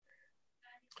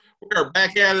We're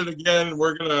back at it again, and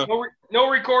we're gonna. No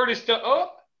record is still.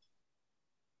 Oh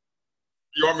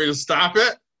You want me to stop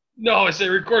it? no, I say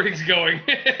recording's going.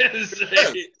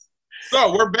 Good.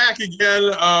 So we're back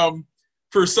again.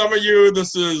 For some of you,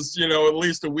 this is at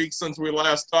least a week since we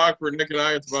last talked. For Nick and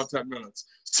I, it's about 10 minutes.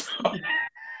 So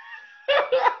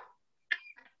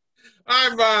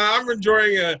I'm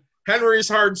enjoying a Henry's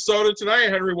hard soda tonight.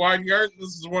 Henry Weingarten.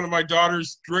 This is one of my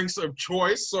daughter's drinks of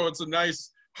choice, so it's a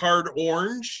nice hard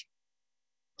orange.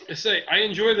 I say I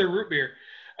enjoy their root beer.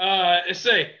 I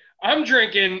say I'm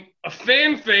drinking a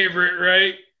fan favorite,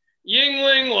 right?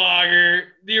 Yingling Lager,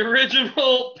 the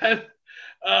original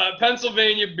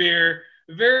Pennsylvania beer.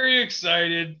 Very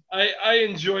excited. I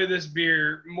enjoy this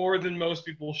beer more than most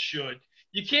people should.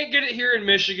 You can't get it here in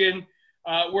Michigan,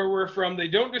 where we're from. They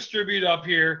don't distribute up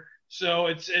here, so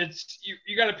it's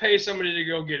you got to pay somebody to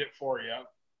go get it for you.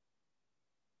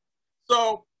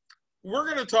 So we're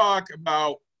going to talk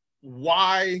about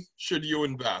why should you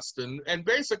invest, and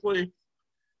basically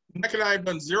Nick and I have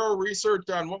done zero research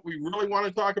on what we really want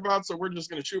to talk about, so we're just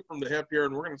going to shoot from the hip here,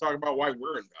 and we're going to talk about why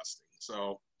we're investing.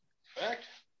 So,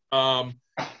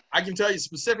 I can tell you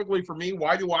specifically for me,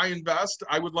 why do I invest?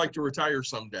 I would like to retire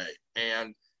someday,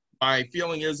 and my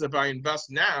feeling is if I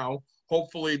invest now,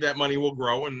 hopefully that money will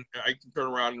grow and I can turn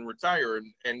around and retire.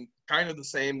 And kind of the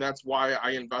same, that's why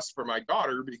I invest for my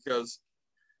daughter, because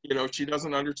she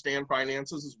doesn't understand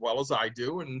finances as well as I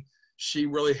do, and she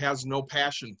really has no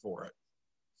passion for it.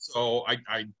 So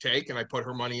I take and I put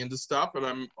her money into stuff, and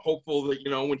I'm hopeful that,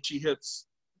 when she hits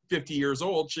 50 years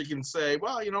old, she can say,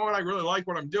 well, you know what, I really like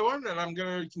what I'm doing, and I'm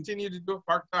going to continue to do it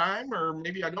part-time, or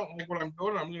maybe I don't like what I'm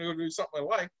doing, I'm going to go do something I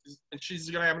like, and she's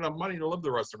going to have enough money to live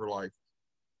the rest of her life.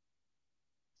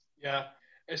 Yeah,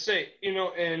 I say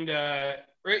and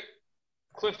right,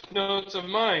 cliff notes of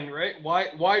mine, right?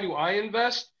 Why do I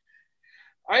invest?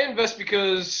 I invest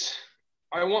because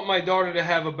I want my daughter to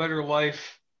have a better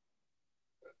life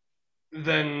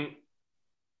than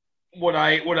what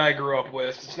I grew up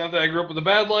with. It's not that I grew up with a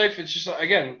bad life. It's just,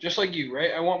 again, just like you,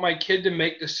 right? I want my kid to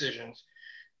make decisions.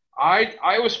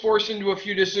 I was forced into a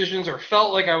few decisions, or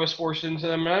felt like I was forced into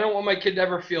them, and I don't want my kid to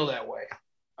ever feel that way.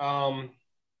 Um,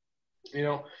 you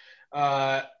know,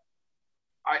 uh,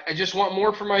 I just want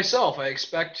more for myself. I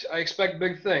expect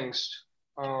big things.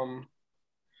 Um,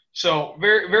 so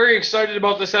very very excited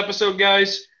about this episode,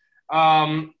 guys.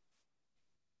 Um,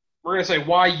 we're gonna say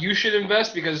why you should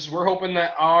invest, because we're hoping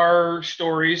that our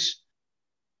stories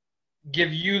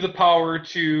give you the power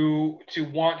to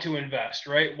want to invest,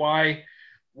 right? Why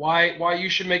you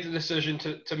should make the decision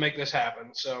to make this happen.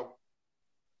 So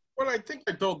Well, I think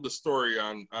I told the story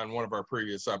on one of our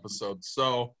previous episodes.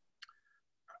 So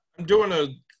I'm doing a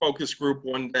focus group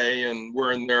one day, and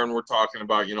we're in there and we're talking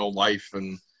about life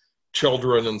and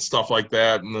children and stuff like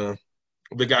that, and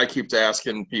the guy keeps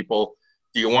asking people,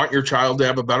 do you want your child to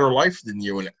have a better life than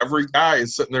you? And every guy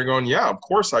is sitting there going, yeah, of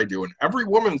course I do. And every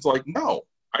woman's like, no,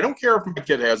 I don't care if my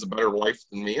kid has a better life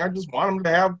than me, I just want him to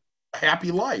have a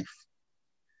happy life.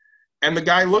 And the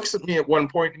guy looks at me at one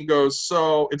point and he goes,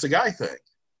 so it's a guy thing.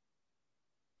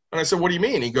 And I said, what do you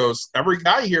mean? He goes, every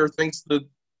guy here thinks that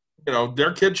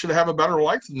their kid should have a better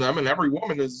life than them, and every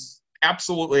woman is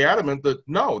absolutely adamant that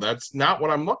no, that's not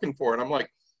what I'm looking for. And I'm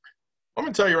like, I'm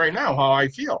going to tell you right now how I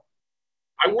feel.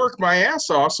 I work my ass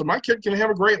off so my kid can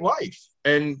have a great life.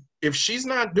 And if she's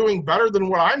not doing better than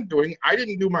what I'm doing, I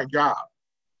didn't do my job.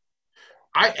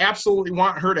 I absolutely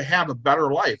want her to have a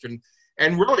better life.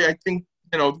 And really, I think,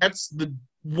 that's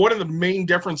one of the main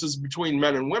differences between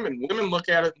men and women. Women look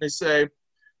at it and they say,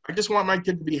 I just want my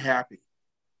kid to be happy.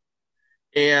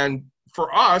 And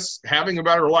for us, having a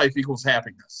better life equals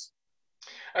happiness.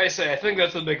 I think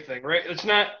that's the big thing, right? It's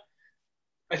not.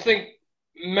 I think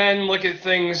men look at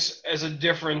things as a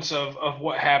difference of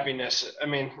what happiness. I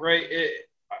mean, right?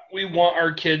 We want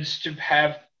our kids to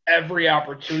have every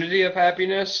opportunity of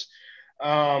happiness.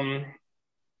 Um,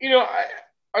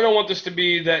 I don't want this to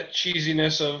be that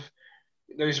cheesiness of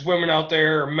there's women out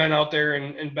there or men out there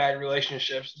in bad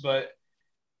relationships, but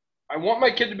I want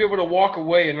my kid to be able to walk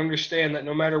away and understand that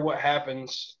no matter what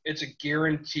happens, it's a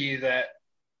guarantee that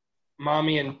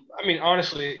mommy and, I mean,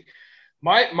 honestly,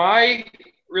 my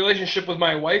relationship with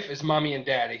my wife is mommy and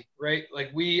daddy, right?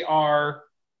 Like, we are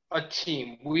a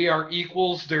team. We are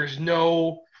equals. There's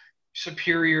no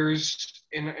superiors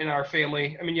in our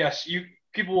family. I mean, yes, you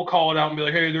people will call it out and be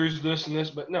like, "Hey, there's this and this,"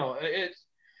 but no,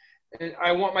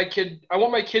 I want my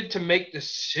kid to make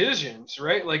decisions,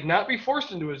 right? Like, not be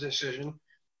forced into a decision.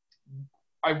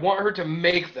 I want her to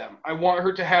make them. I want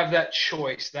her to have that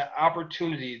choice, that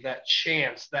opportunity, that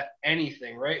chance, that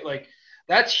anything, right? Like,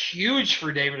 that's huge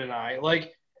for David and I.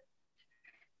 Like,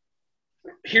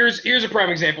 here's a prime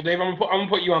example, Dave. I'm gonna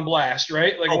put you on blast,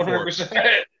 right? Like Go for it.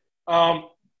 100%. Um,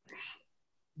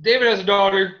 David has a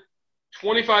daughter,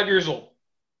 25 years old.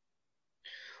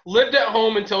 Lived at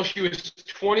home until she was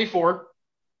 24,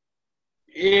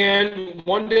 and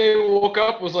one day woke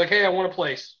up, was like, "Hey, I want a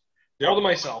place all Yep. to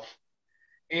myself,"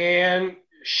 and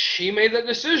she made that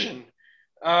decision.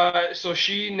 So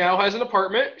she now has an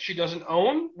apartment she doesn't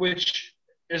own, which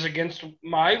is against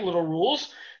my little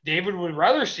rules. David would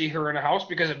rather see her in a house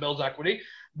because it builds equity.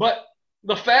 But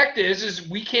the fact is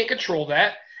we can't control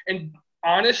that. And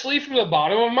honestly, from the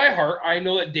bottom of my heart, I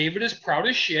know that David is proud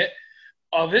as shit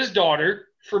of his daughter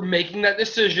for making that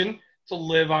decision to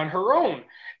live on her own.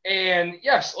 And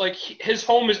yes, like his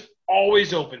home is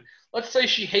always open. Let's say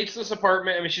she hates this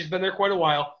apartment. I mean, she's been there quite a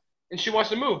while and she wants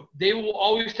to move. David will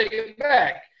always take it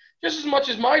back. Just as much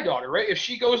as my daughter, right? If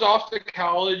she goes off to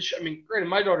college, I mean, granted,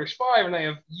 my daughter's 5 and I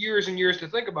have years and years to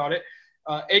think about it,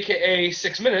 aka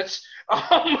 6 minutes.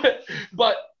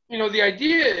 But you know, the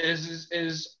idea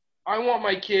is I want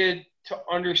my kid to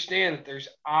understand that there's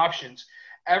options.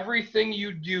 Everything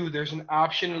you do, there's an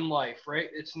option in life, right?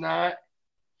 It's not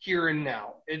here and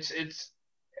now. It's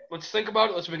let's think about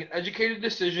it. Let's make an educated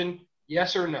decision,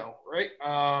 yes or no, right?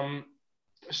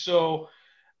 So,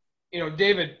 you know,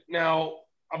 David, now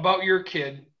about your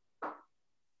kid,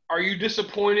 are you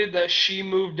disappointed that she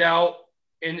moved out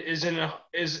and is in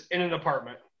an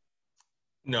apartment?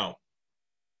 No.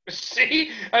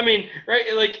 See, I mean,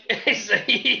 right? Like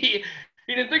he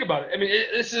didn't think about it. I mean,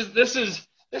 this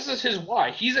is his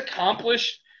why. He's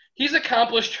accomplished. He's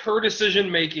accomplished her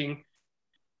decision making.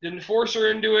 Didn't force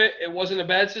her into it. It wasn't a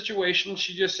bad situation.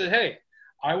 She just said, "Hey,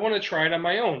 I want to try it on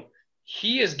my own."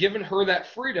 He has given her that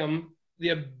freedom, the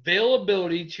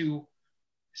availability to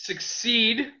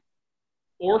succeed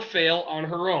or fail on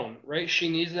her own, right? She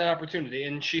needs that opportunity,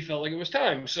 and she felt like it was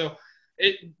time. So,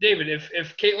 David,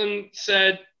 if Caitlin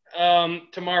said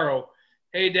tomorrow,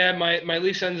 "Hey, Dad, my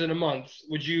lease ends in a month,"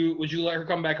 would you let her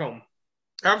come back home?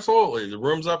 Absolutely. The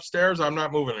room's upstairs. I'm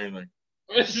not moving anything.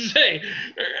 Say,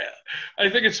 I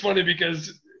think it's funny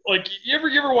because like you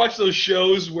ever watch those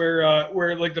shows where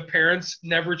like the parents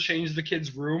never change the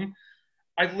kid's room?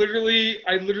 I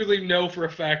literally know for a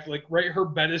fact, like, right, her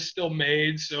bed is still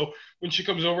made. So when she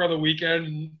comes over on the weekend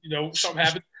and, you know, something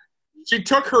happens, She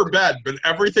took her bed, but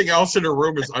everything else in her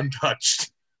room is untouched.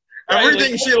 right?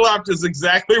 Everything Like, she left is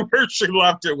exactly where she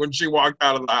left it when she walked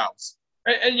out of the house.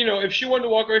 and you know, if she wanted to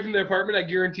walk away from the apartment, I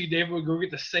guarantee David would go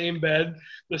get the same bed,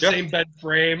 the Yep. same bed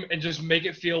frame, and just make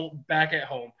it feel back at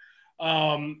home.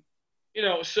 Um, you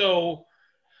know, so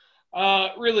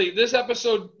really, this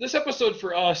episode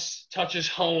for us touches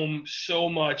home so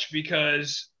much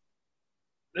because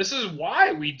this is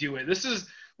why we do it. This is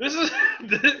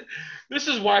this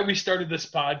is why we started this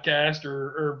podcast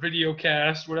or video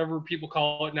cast, whatever people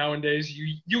call it nowadays.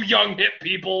 You young hip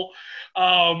people,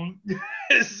 um,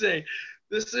 say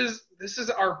this is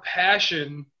our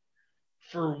passion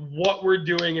for what we're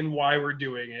doing and why we're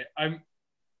doing it.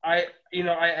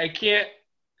 I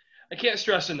can't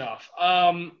stress enough.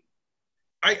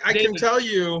 I can David, tell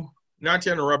you, not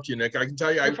to interrupt you, Nick, I can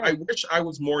tell you, you're I fine. wish I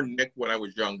was more Nick when I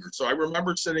was younger. So I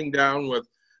remember sitting down with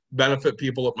benefit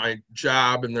people at my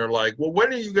job, and they're like, "Well,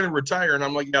 when are you going to retire?" And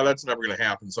I'm like, "Yeah, that's never going to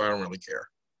happen, so I don't really care."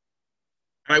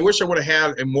 And I wish I would have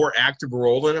had a more active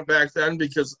role in it back then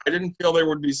because I didn't feel there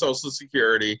would be Social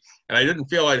Security, and I didn't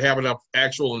feel I'd have enough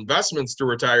actual investments to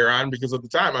retire on because at the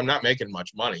time I'm not making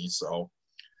much money. So,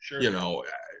 Sure. you know,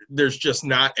 there's just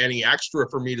not any extra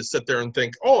for me to sit there and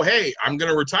think, "Oh, hey, I'm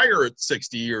going to retire at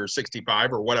 60 or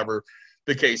 65 or whatever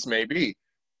the case may be."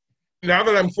 Now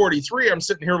that I'm 43, I'm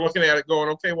sitting here looking at it going,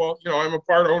 "Okay, well, you know, I'm a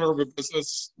part owner of a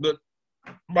business that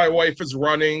my wife is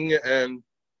running, and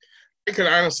I could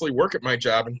honestly work at my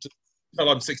job until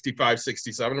I'm 65,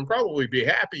 67 and probably be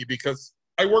happy because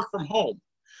I work from home.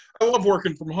 I love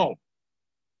working from home.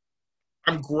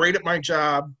 I'm great at my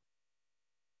job.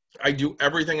 I do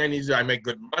everything I need to do. I make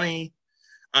good money.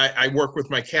 I work with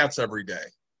my cats every day.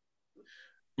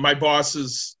 My boss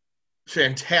is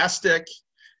fantastic.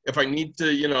 If I need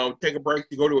to, you know, take a break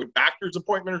to go to a doctor's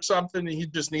appointment or something, he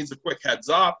just needs a quick heads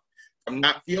up. I'm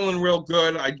not feeling real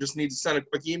good. I just need to send a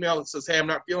quick email that says, "Hey, I'm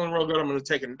not feeling real good. I'm going to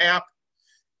take a nap.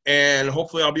 And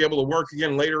hopefully I'll be able to work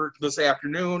again later this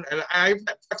afternoon." And I have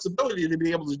that flexibility to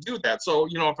be able to do that. So,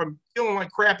 you know, if I'm feeling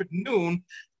like crap at noon,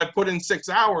 I put in 6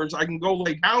 hours, I can go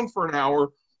lay down for an hour,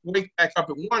 wake back up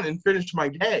at 1 and finish my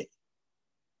day.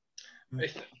 I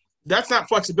th- That's not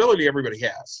flexibility everybody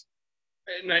has.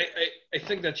 and I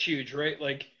think that's huge, right?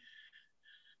 Like,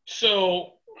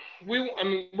 so I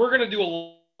mean, we're gonna do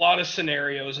a lot of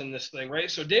scenarios in this thing, right?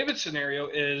 So David's scenario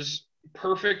is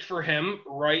perfect for him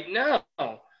right now.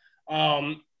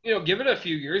 Give it a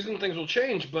few years and things will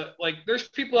change. But like, there's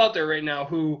people out there right now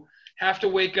who have to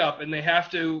wake up and they have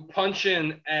to punch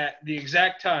in at the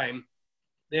exact time.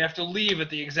 They have to leave at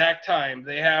the exact time.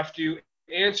 They have to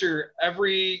answer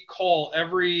every call,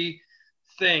 every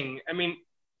thing. I mean,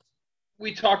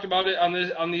 we talked about it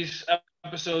on these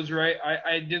episodes, right?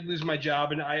 I did lose my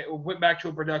job and I went back to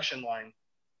a production line.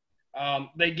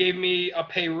 They gave me a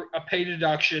pay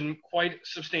deduction, quite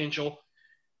substantial.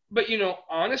 But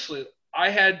honestly, I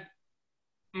had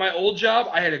my old job.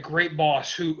 I had a great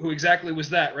boss who exactly was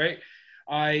that, right?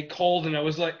 I called and I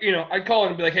was like, I'd call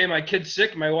and be like, hey, my kid's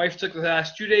sick. My wife took the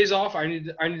last 2 days off. I need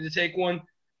to take one.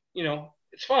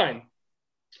 It's fine.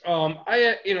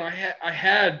 I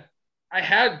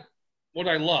had what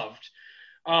I loved.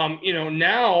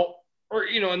 Now,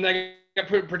 and then I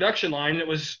put a production line. And it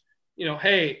was,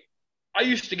 hey, I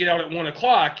used to get out at 1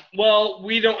 o'clock. Well,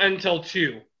 we don't end until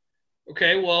 2.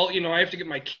 Okay, well, I have to get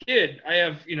my kid. I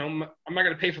have, I'm not going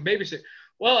to pay for babysit.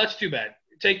 Well, that's too bad.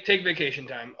 Take vacation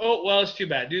time. Oh, well, it's too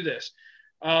bad. Do this.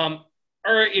 All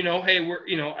right, hey,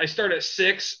 I start at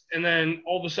 6, and then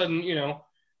all of a sudden,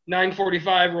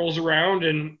 9:45 rolls around,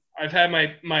 and I've had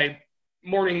my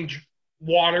morning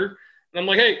water, and I'm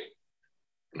like, hey,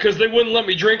 because they wouldn't let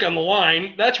me drink on the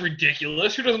line. That's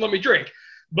ridiculous. Who doesn't let me drink?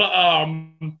 But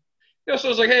so I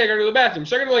was like, hey, I gotta go to the bathroom.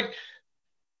 So I gotta like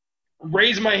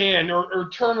raise my hand or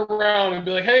turn around and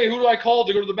be like, hey, who do I call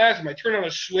to go to the bathroom? I turn on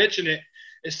a switch and it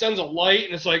sends a light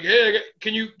and it's like, hey,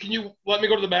 can you let me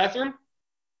go to the bathroom?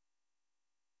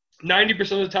 90%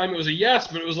 of the time it was a yes,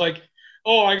 but it was like,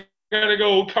 oh, I gotta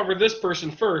go cover this person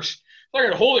first. So I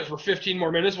gotta hold it for 15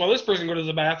 more minutes while this person goes to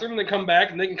the bathroom and then come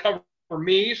back and they can cover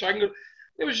me so I can go.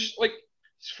 It was just like,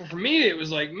 for me, it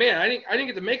was like, man, I didn't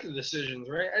get to make the decisions,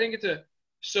 right? I didn't get to.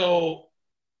 So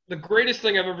the greatest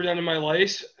thing I've ever done in my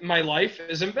life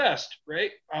is invest,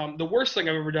 right? The worst thing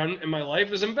I've ever done in my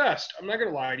life is invest. I'm not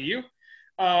gonna lie to you.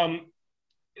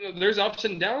 There's ups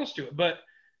and downs to it, but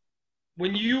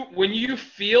when you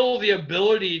feel the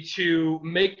ability to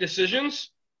make decisions,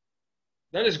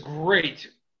 that is great.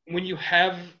 When you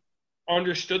have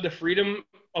understood the freedom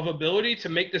of ability to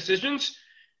make decisions,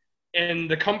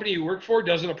 and the company you work for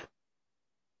doesn't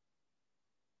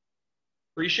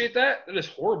appreciate that, that is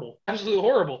horrible, absolutely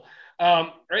horrible.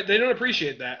 Right? They don't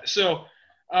appreciate that. So,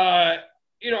 I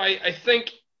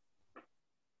think,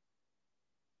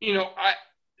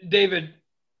 David,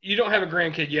 you don't have a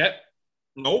grandkid yet.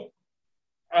 Nope.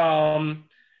 I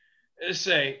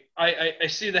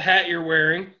see the hat you're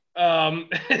wearing.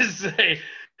 It's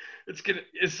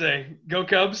say go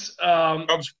Cubs.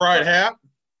 Cubs pride hat.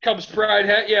 Cubs pride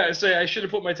hat. Yeah, I should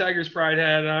have put my Tigers pride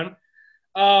hat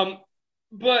on.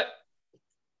 But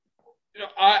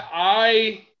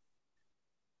I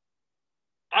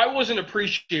wasn't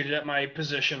appreciated at my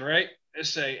position, right?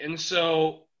 And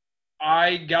so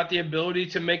I got the ability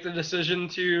to make the decision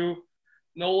to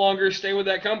no longer stay with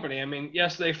that company. I mean,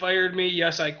 yes, they fired me.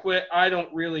 Yes, I quit. I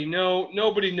don't really know.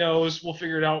 Nobody knows. We'll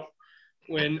figure it out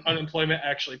when unemployment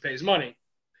actually pays money.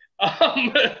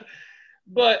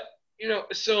 But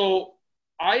so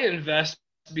I invest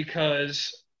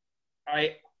because I've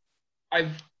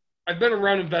been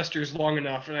around investors long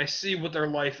enough, and I see what their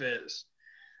life is.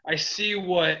 I see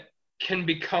what can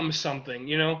become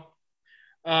something.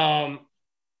 I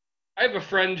have a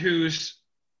friend who's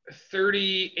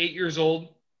 38 years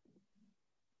old,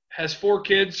 has 4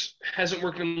 kids, hasn't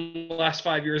worked in the last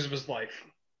 5 years of his life,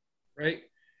 right?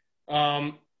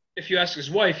 If you ask his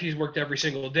wife, he's worked every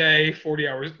single day, 40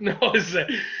 hours. No,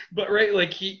 but right,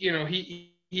 like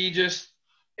he just,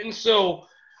 and so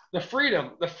the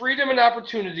freedom and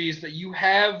opportunities that you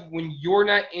have when you're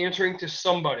not answering to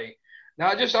somebody,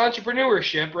 not just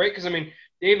entrepreneurship, right? Because I mean,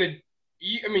 David,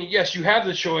 yes, you have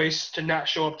the choice to not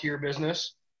show up to your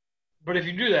business, but if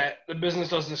you do that, the business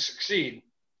doesn't succeed.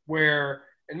 Where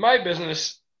in my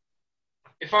business,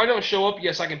 if I don't show up,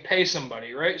 yes, I can pay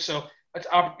somebody, right? So that's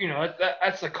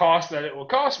that's the cost that it will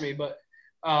cost me. But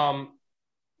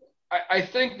I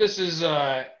think this is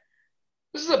a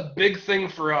big thing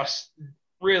for us,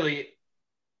 really.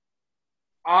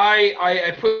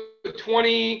 I put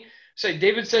 20. Say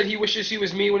David said he wishes he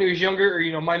was me when he was younger,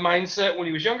 or my mindset when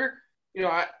he was younger.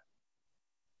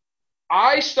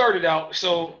 I started out.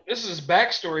 So this is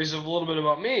backstories of a little bit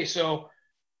about me. So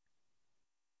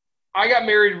I got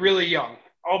married really young.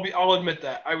 I'll admit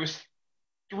that. I was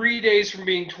 3 days from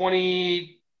being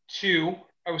 22.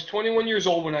 I was 21 years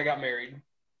old when I got married.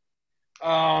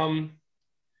 I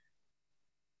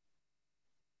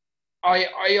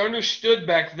understood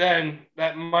back then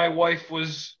that my wife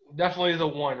was definitely the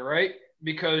one, right?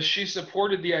 Because she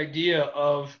supported the idea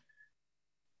of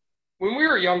when we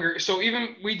were younger, so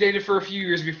even we dated for a few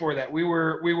years before that. We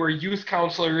were youth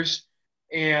counselors,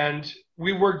 and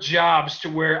we worked jobs to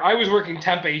where I was working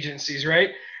temp agencies, right?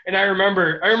 And I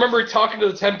remember talking to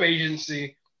the temp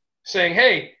agency, saying,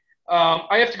 "Hey,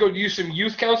 I have to go do some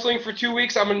youth counseling for 2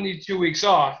 weeks. I'm gonna need 2 weeks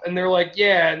off." And they're like,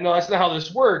 "Yeah, no, that's not how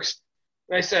this works."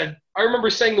 And I said, I remember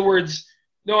saying the words,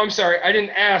 "No, I'm sorry, I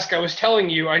didn't ask. I was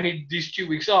telling you I need these 2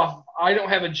 weeks off. I don't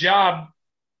have a job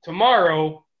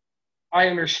tomorrow. I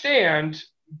understand,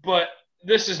 but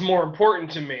this is more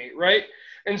important to me, right?"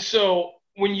 And so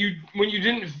when you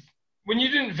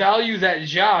didn't value that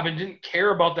job and didn't care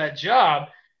about that job,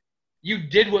 you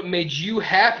did what made you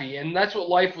happy, and that's what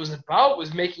life was about,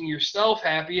 was making yourself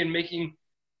happy and making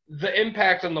the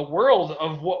impact on the world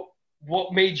of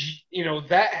what made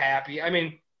that happy. I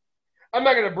mean, I'm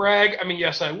not going to brag. I mean,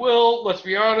 yes, I will. Let's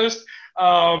be honest.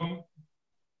 Um,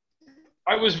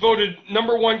 I was voted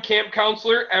number one camp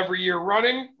counselor every year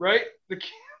running, right?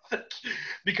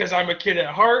 Because I'm a kid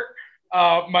at heart.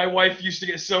 My wife used to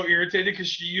get so irritated because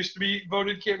she used to be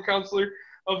voted camp counselor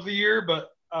of the year, but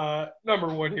number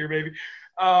one here, baby.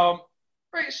 Um,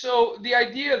 right. So the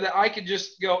idea that I could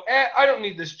just go, I don't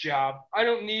need this job. I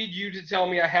don't need you to tell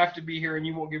me I have to be here and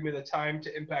you won't give me the time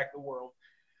to impact the world.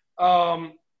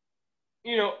 Um,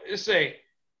 say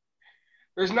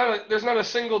there's not a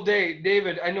single day,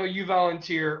 David. I know you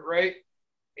volunteer, right?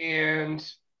 And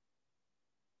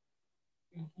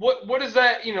what is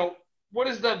that? What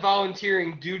does that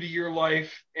volunteering do to your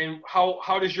life, and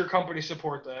how does your company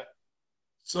support that?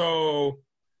 So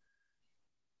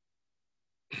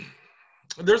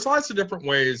there's lots of different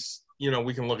ways,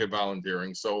 we can look at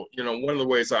volunteering. So, one of the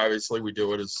ways obviously we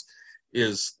do it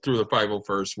is through the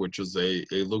 501st, which is a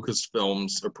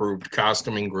Lucasfilms approved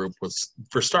costuming group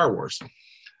for Star Wars.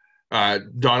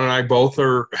 Dawn and I both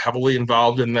are heavily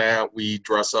involved in that. We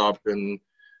dress up and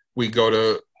we go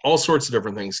to all sorts of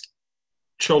different things,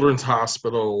 children's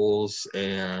hospitals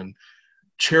and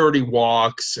charity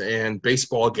walks and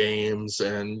baseball games,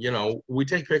 and we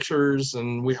take pictures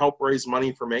and we help raise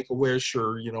money for Make-A-Wish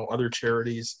or other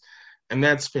charities, and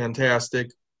that's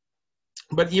fantastic.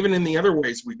 But even in the other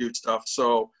ways we do stuff.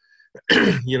 So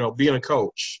being a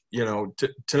coach,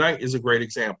 tonight is a great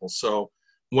example. So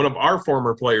one of our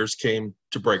former players came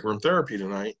to break room therapy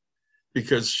tonight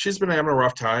because she's been having a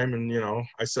rough time, and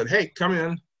I said, hey, come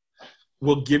in.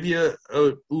 We'll give you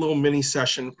a little mini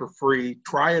session for free.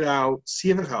 Try it out. See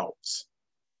if it helps.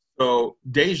 So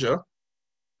Deja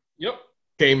Yep.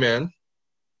 came in,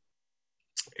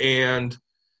 and,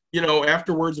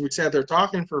 afterwards we sat there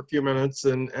talking for a few minutes,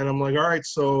 and I'm like, all right,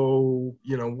 so,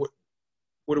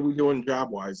 what are we doing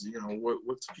job-wise?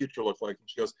 What's the future look like? And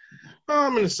she goes, oh,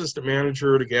 I'm an assistant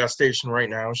manager at a gas station right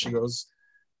now. She goes,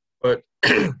 but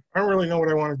I don't really know what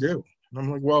I want to do. And I'm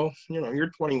like, well, you're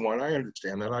 21. I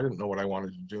understand that. I didn't know what I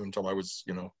wanted to do until I was,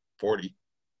 40.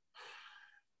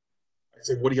 I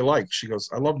said, what do you like? She goes,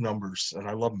 I love numbers and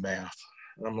I love math.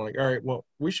 And I'm like, all right, well,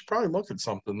 we should probably look at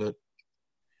something that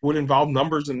would involve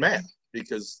numbers and math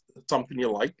because it's something you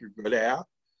like, you're good at.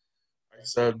 I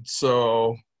said,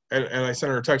 so, and I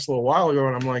sent her a text a little while ago,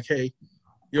 and I'm like, hey,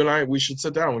 you and I, we should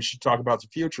sit down. We should talk about the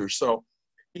future. So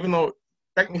even though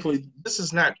technically this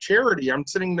is not charity, I'm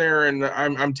sitting there and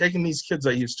I'm taking these kids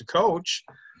I used to coach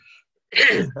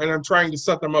and I'm trying to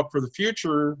set them up for the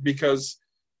future because,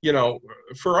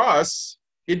 for us,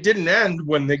 it didn't end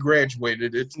when they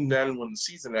graduated. It didn't end when the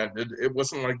season ended. It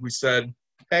wasn't like we said,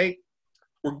 hey,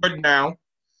 we're good now.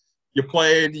 You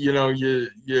played,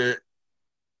 you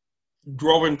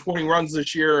drove in 20 runs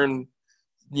this year and,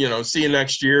 see you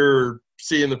next year or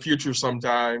see you in the future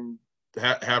sometime.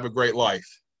 Have a great life.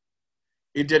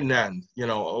 It didn't end. A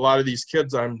lot of these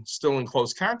kids I'm still in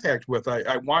close contact with,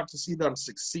 I want to see them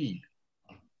succeed.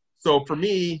 So for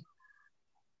me,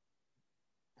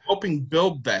 helping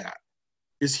build that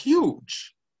is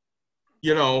huge.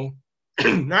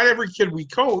 Not every kid we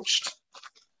coached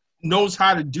knows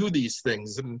how to do these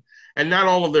things, and not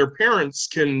all of their parents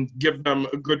can give them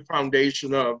a good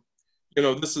foundation of,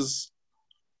 this is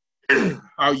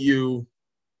how you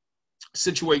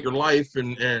situate your life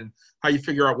and how you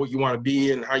figure out what you want to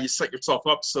be and how you set yourself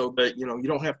up so that, you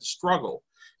don't have to struggle,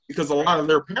 because a lot of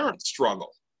their parents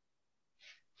struggle.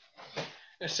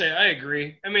 I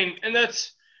agree. I mean, and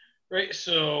that's right.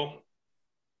 So,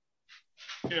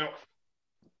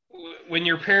 when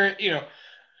your parent, it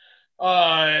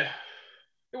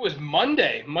was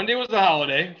Monday. Monday was the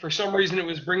holiday. For some reason, it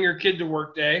was bring your kid to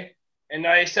work day. And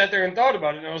I sat there and thought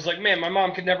about it. And I was like, man, my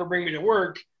mom could never bring me to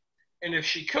work. And if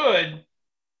she could,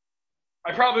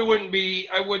 I probably wouldn't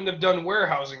have done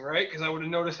warehousing, right? Because I would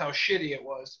have noticed how shitty it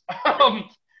was.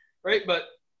 Right. But,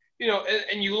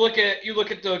 and you look at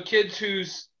the kids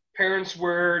whose parents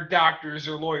were doctors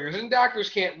or lawyers, and doctors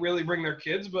can't really bring their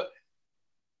kids, but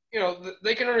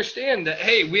they can understand that,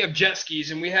 hey, we have jet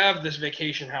skis and we have this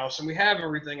vacation house and we have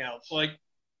everything else. Like,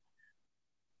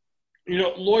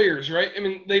 lawyers, right? I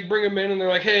mean, they bring them in and they're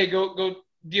like, hey, go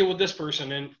deal with this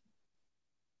person. And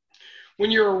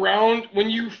when you're around, when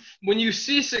you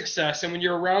see success and when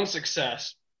you're around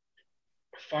success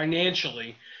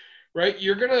financially, right,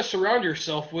 you're going to surround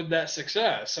yourself with that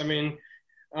success. I mean,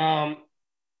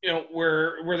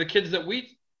 where the kids that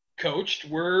we coached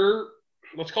were,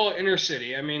 let's call it inner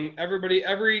city. I mean,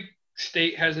 every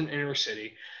state has an inner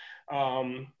city.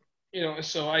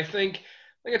 So I think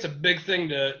it's a big thing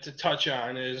to touch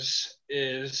on is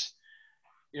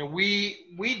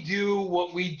we do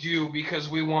what we do because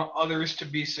we want others to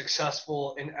be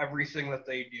successful in everything that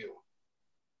they do.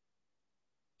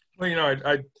 Well,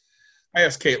 I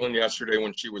asked Caitlin yesterday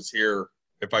when she was here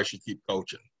if I should keep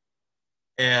coaching.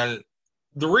 And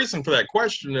the reason for that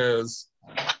question is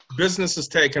business has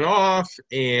taken off,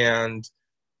 and,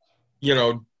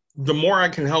 the more I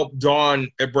can help Dawn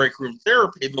at Break Room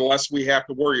Therapy, the less we have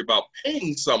to worry about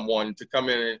paying someone to come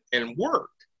in and work.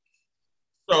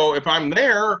 So if I'm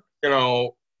there,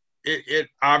 it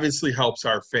obviously helps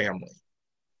our family.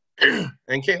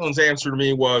 And Caitlin's answer to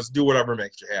me was, do whatever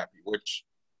makes you happy, which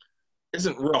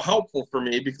isn't real helpful for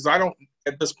me because I don't,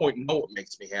 at this point, know what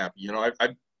makes me happy.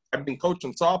 I've been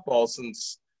coaching softball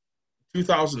since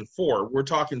 2004. We're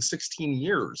talking 16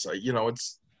 years.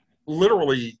 It's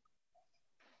literally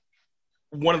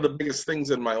one of the biggest things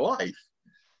in my life.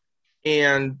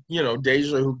 And,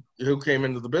 Deja, who came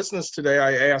into the business today,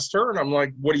 I asked her, and I'm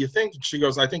like, what do you think? And she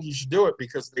goes, I think you should do it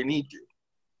because they need you.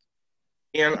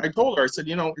 And I told her, I said,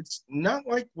 it's not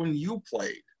like when you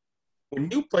played. When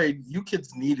you played, you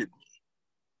kids needed me.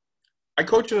 I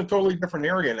coach in a totally different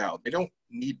area now. They don't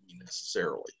need me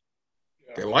necessarily.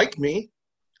 Yeah. They like me,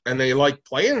 and they like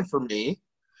playing for me,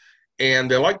 and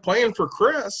they like playing for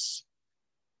Chris,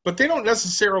 but they don't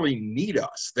necessarily need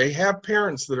us. They have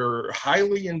parents that are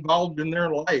highly involved in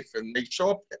their life, and they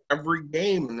show up to every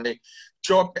game, and they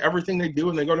show up to everything they do,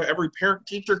 and they go to every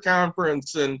parent-teacher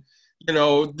conference, and,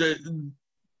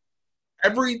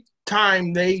 every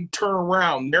time they turn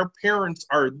around, their parents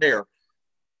are there.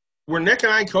 Where Nick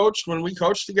and I coached, when we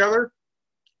coached together,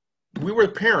 we were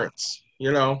parents,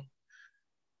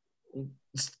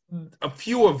 A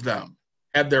few of them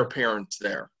had their parents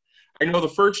there. I know the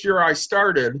first year I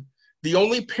started, the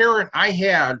only parent I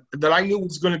had that I knew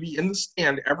was going to be in the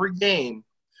stand every game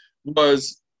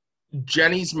was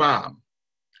Jenny's mom,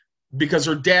 because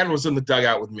her dad was in the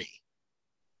dugout with me.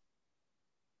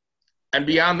 And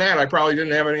beyond that, I probably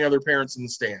didn't have any other parents in the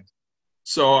stand.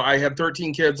 So I had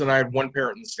 13 kids, and I had one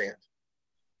parent in the stand.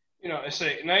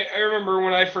 I remember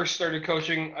when I first started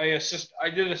coaching, I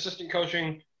did assistant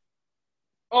coaching.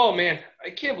 Oh man, I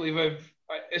can't believe I've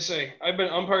been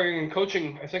umpiring and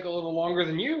coaching, I think, a little longer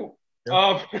than you.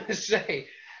 Yep.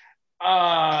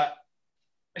 I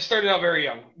started out very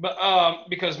young, but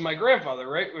because my grandfather,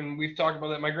 right, when we've talked about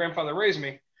that, my grandfather raised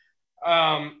me.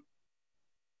 I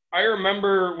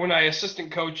remember when I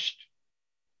assistant coached,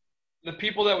 the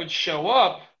people that would show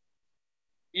up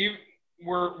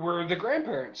were the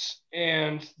grandparents,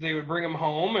 and they would bring them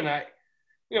home, and it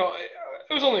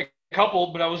was only a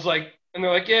couple, but I was like, and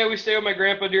they're like, yeah, we stay with my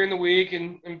grandpa during the week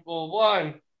and blah, blah, blah.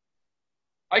 And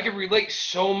I could relate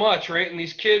so much, right? And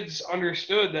these kids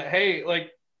understood that, hey, like,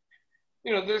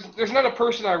 there's not a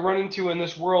person I run into in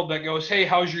this world that goes, hey,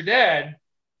 how's your dad?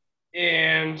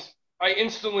 And I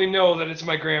instantly know that it's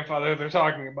my grandfather they're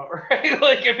talking about, right?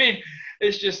 Like, I mean,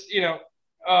 it's just,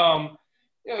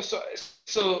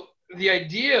 so the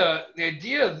idea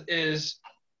is,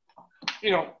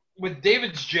 with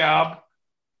David's job,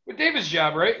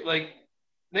 right? Like,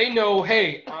 they know,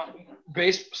 hey,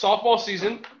 softball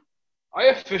season, I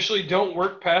officially don't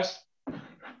work past,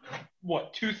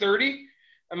 2:30?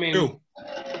 I mean,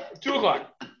 2 o'clock,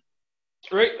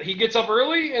 right? He gets up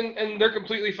early, and they're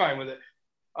completely fine with it.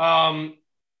 I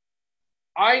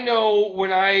know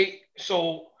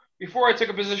before I took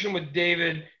a position with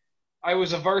David, I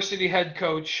was a varsity head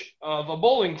coach of a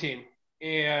bowling team,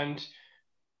 and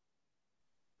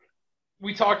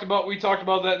we talked about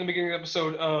that in the beginning of the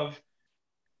episode of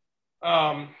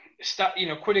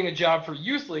quitting a job for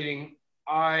youth leading.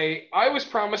 I was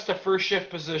promised a first shift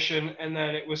position, and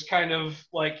then it was kind of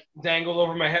like dangled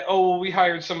over my head. Oh, well, we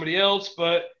hired somebody else,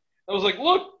 but I was like,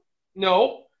 look,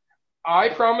 no, I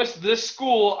promised this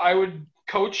school I would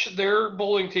coach their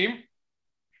bowling team,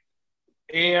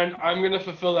 and I'm going to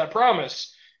fulfill that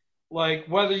promise. Like,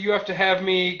 whether you have to have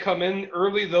me come in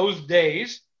early those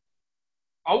days,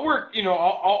 I'll work,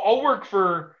 I'll work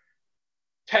for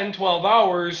 10, 12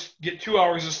 hours, get 2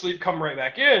 hours of sleep, come right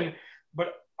back in,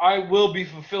 but I will be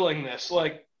fulfilling this.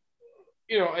 Like,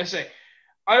 I say,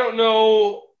 I don't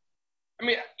know. I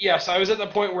mean, yes, I was at the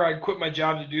point where I'd quit my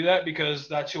job to do that because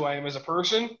that's who I am as a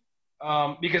person.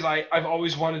 Because I've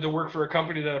always wanted to work for a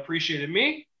company that appreciated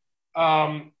me.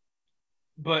 Um,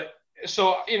 but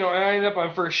so, and I ended up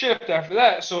on first shift after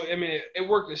that. So, I mean, it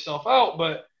worked itself out,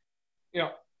 but, you know,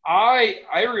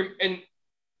 and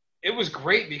it was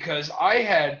great because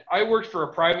I worked for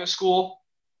a private school,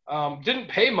 didn't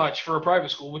pay much for a private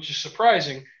school, which is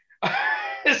surprising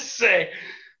to say,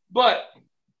 but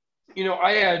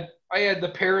I had the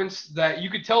parents that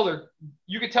you could tell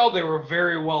they were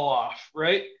very well off,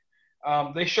 right?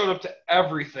 They showed up to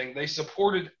everything, they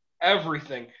supported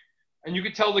everything, and you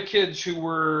could tell the kids who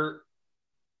were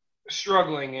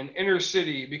struggling in inner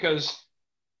city because,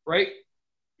 right,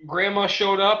 grandma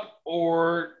showed up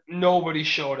or nobody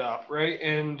showed up, right?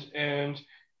 And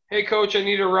hey, coach, I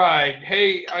need a ride.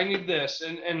 Hey, I need this,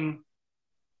 and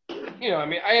I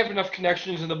mean, I have enough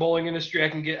connections in the bowling industry. I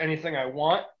can get anything I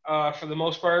want for the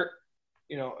most part.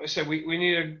 I said we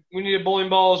needed bowling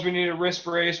balls, we needed wrist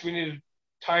brace, we needed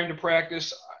time to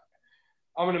practice.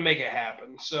 I'm gonna make it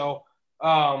happen. So,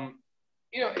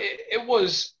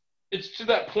 it's to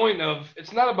that point of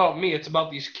it's not about me, it's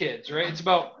about these kids, right? It's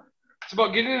about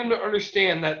getting them to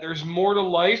understand that there's more to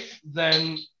life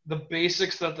than the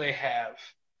basics that they have.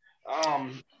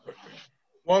 Um,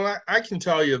 Well, I can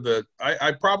tell you that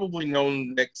I probably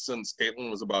known Nick since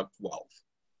Caitlin was about 12,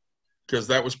 because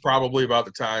that was probably about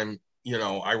the time,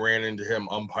 I ran into him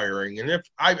umpiring. And if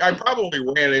I probably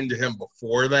ran into him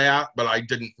before that, but I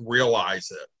didn't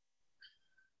realize it.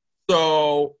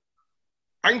 So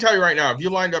I can tell you right now, if you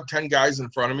lined up 10 guys in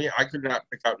front of me, I could not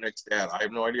pick out Nick's dad. I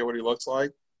have no idea what he looks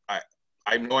like. I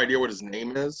have no idea what his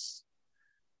name is.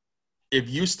 If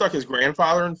you stuck his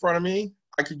grandfather in front of me,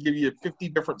 I could give you 50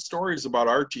 different stories about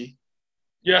Archie.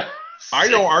 yeah. I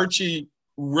know Archie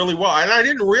really well. And I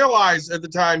didn't realize at the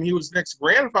time he was Nick's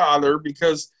grandfather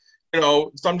because,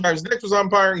 sometimes Nick was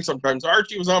umpiring, sometimes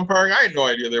Archie was umpiring. I had no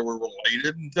idea they were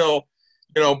related until,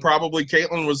 probably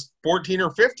Caitlin was 14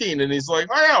 or 15. And he's like,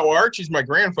 oh, yeah, well, Archie's my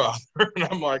grandfather. And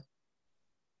I'm like,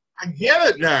 I get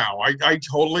it now. I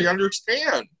totally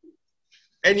understand.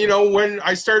 And, when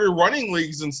I started running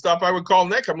leagues and stuff, I would call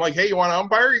Nick. I'm like, hey, you want to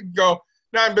umpire? He'd go,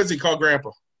 no, I'm busy. Call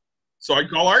Grandpa. So I'd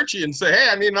call Archie and say, hey,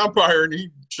 I need an umpire. And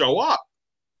he'd show up.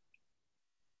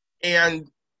 And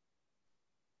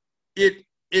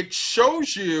it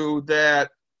shows you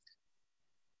that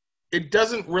it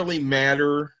doesn't really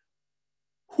matter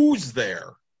who's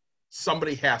there.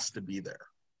 Somebody has to be there.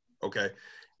 Okay.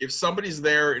 If somebody's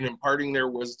there and imparting their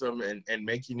wisdom and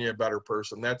making you a better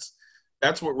person, that's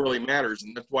what really matters.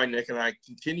 And that's why Nick and I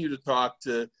continue to talk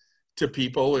to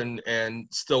people and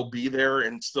still be there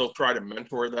and still try to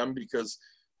mentor them because,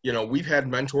 we've had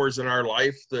mentors in our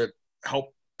life that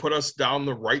help put us down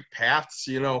the right paths.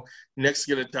 Nick's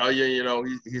going to tell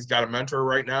you, he's got a mentor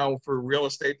right now for real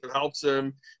estate that helps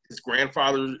him. His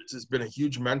grandfather has been a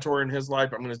huge mentor in his life.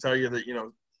 I'm going to tell you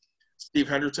that, Steve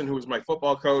Henderson, who was my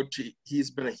football coach, he's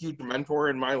been a huge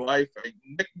mentor in my life.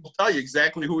 Nick will tell you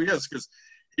exactly who he is because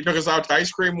he took us out to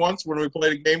ice cream once when we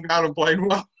played a game down and played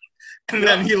well. And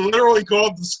then he literally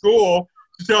called the school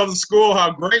to tell the school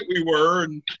how great we were.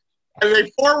 And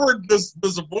they forwarded this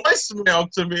voicemail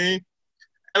to me.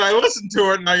 And I listened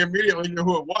to it, and I immediately knew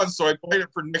who it was. So I played it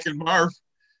for Nick and Marv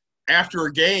after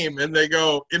a game. And they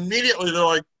go, immediately, they're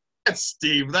like, that's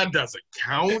Steve. That doesn't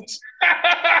count.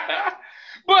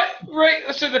 But,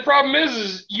 right, so the problem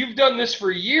is you've done this for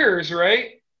years,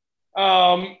 right?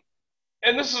 And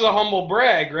this is a humble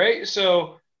brag, right?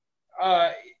 So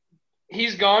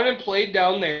he's gone and played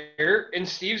down there in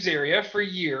Steve's area for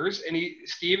years, and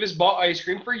Steve has bought ice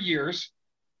cream for years.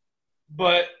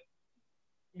 But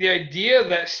the idea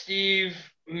that Steve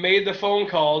made the phone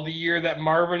call the year that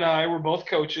Marv and I were both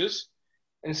coaches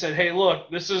and said, hey,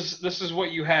 look, this is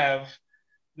what you have.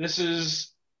 This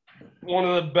is one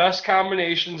of the best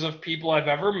combinations of people I've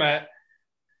ever met.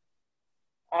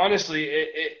 Honestly,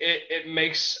 it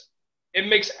makes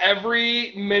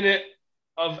every minute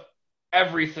of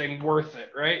everything worth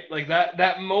it, right? Like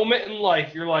that moment in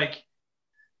life, you're like,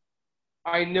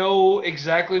 I know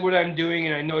exactly what I'm doing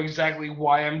and I know exactly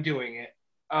why I'm doing it.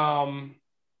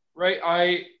 Right?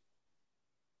 I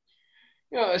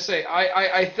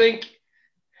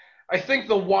think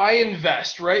the why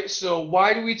invest, right? So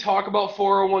why do we talk about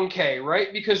 401k,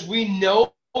 right? Because we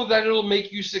know that it'll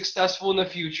make you successful in the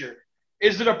future.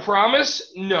 Is it a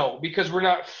promise? No, because we're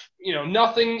not,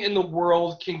 nothing in the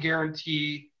world can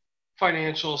guarantee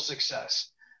financial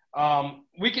success.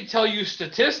 We could tell you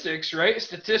statistics, right?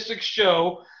 Statistics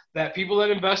show that people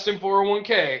that invest in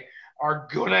 401k are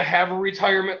going to have a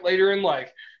retirement later in life.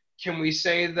 Can we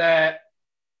say that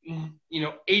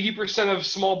 80% of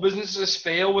small businesses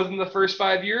fail within the first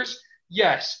 5 years?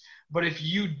 Yes. But if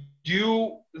you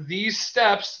do these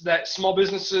steps that small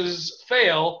businesses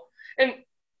fail, and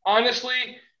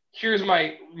honestly, here's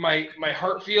my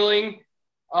heart feeling.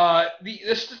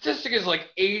 The statistic is like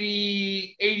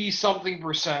 80 something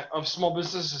percent of small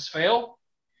businesses fail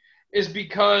is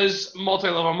because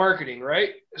multi-level marketing,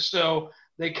 right? So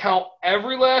they count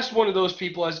every last one of those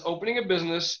people as opening a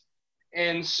business.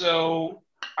 And so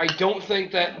I don't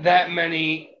think that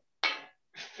many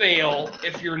fail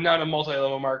if you're not a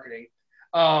multi-level marketing.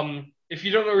 If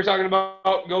you don't know what we're talking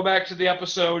about, go back to the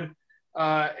episode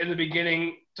in the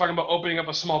beginning talking about opening up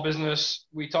a small business.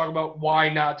 We talk about why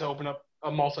not to open up a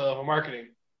multi-level marketing.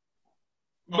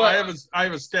 Well, I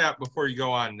have a stat before you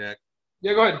go on, Nick.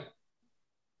 Yeah, go ahead.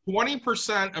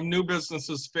 20% of new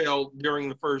businesses fail during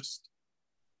the first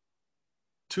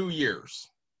 2 years.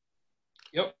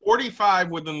 Yep. 45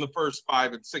 within the first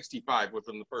 5 and 65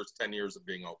 within the first 10 years of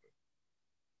being open.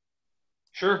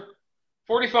 Sure.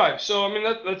 45. So, I mean,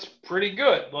 that's pretty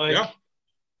good. Like, yeah.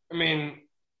 I mean,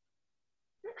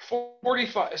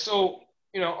 45. So,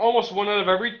 almost 1 out of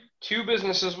every 2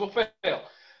 businesses will fail.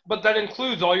 But that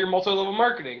includes all your multi-level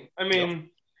marketing. I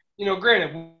mean, yep.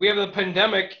 Granted, we have the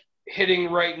pandemic hitting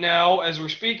right now as we're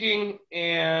speaking,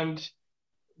 and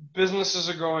businesses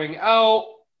are going out.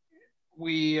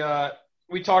 We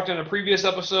talked in a previous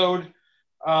episode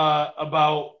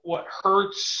about what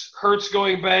Hertz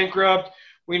going bankrupt.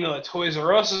 We know that Toys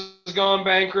R Us has gone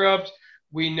bankrupt.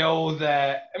 We know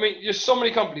that, just so many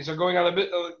companies are going out of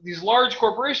it. These large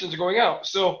corporations are going out.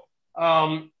 So,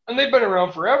 and they've been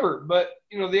around forever. But,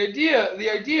 the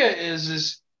idea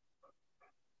is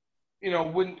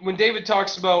when David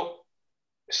talks about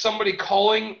somebody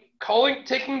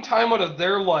taking time out of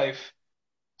their life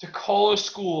to call a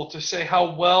school to say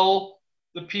how well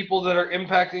the people that are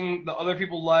impacting the other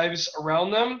people's lives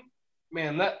around them,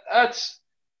 man, that's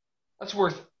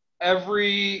worth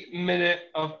every minute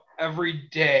of every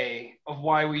day of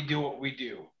why we do what we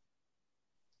do.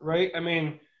 Right?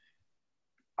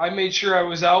 I made sure I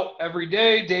was out every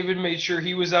day. David made sure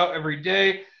he was out every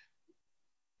day.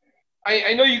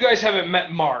 I know you guys haven't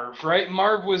met Marv, right?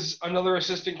 Marv was another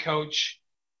assistant coach.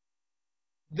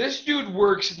 This dude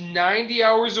works 90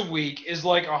 hours a week, is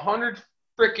like 100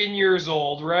 freaking years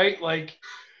old, right? Like,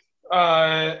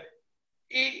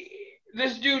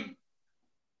 this dude,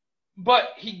 but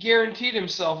he guaranteed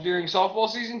himself during softball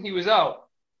season he was out.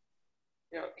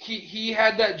 He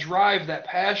had that drive, that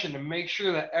passion to make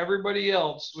sure that everybody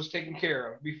else was taken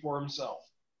care of before himself.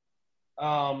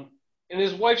 And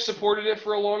his wife supported it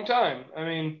for a long time.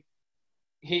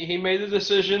 He made the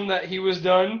decision that he was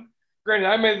done. Granted,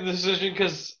 I made the decision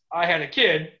because I had a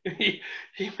kid. He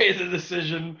made the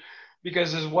decision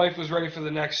because his wife was ready for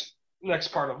the next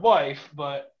part of life.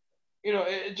 But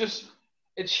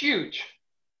it's huge,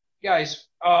 guys.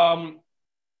 I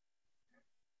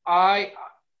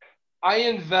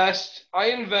invest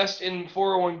in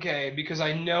 401k because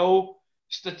I know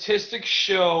statistics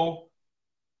show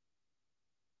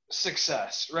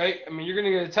success, right? You're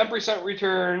going to get a 10%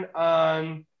 return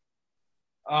on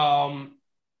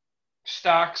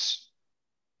stocks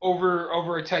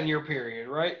over a 10-year period,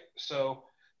 right? So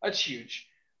that's huge.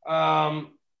 I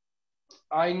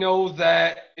know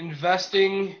that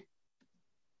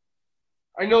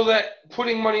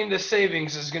putting money into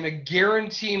savings is going to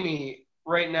guarantee me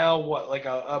right now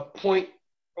a point.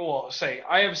 Well, say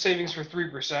I have savings for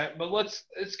 3%, but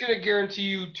it's going to guarantee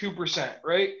you 2%,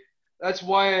 right? That's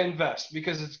why I invest,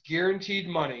 because it's guaranteed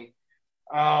money.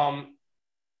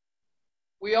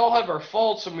 We all have our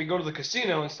faults when we go to the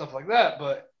casino and stuff like that,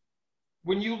 but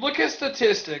when you look at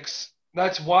statistics,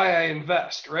 that's why I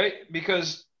invest, right?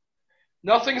 Because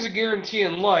nothing's a guarantee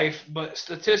in life, but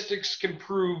statistics can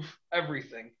prove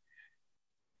everything.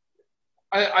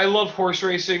 I love horse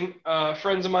racing.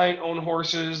 Friends of mine own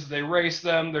horses. They race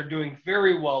them. They're doing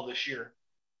very well this year.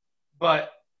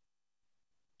 But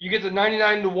you get the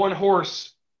 99 to 1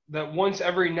 horse that once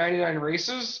every 99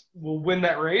 races will win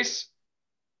that race.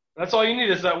 That's all you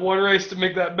need is that one race to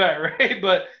make that bet, right?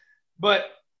 But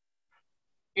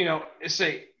let's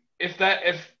say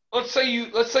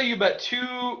you bet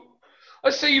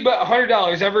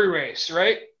 $100 every race,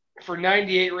 right? For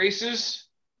 98 races.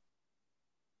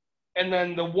 And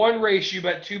then the one race you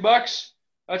bet $2,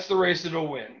 that's the race that'll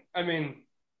win. It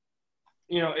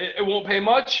won't pay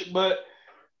much, but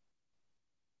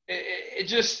it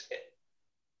just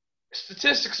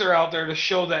statistics are out there to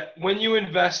show that when you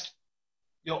invest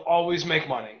you'll always make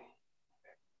money.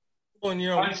 Well, and,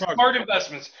 On smart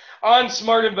investments. On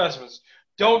smart investments.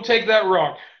 Don't take that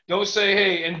wrong. Don't say,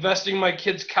 hey, investing my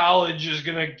kid's college is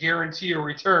going to guarantee a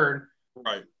return.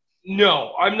 right.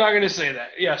 No, I'm not going to say that.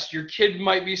 Yes, your kid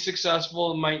might be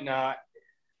successful, might not.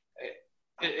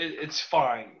 It's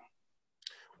fine.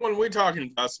 When we talk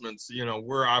investments,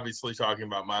 we're obviously talking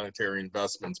about monetary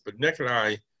investments, but Nick and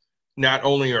I not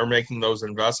only are making those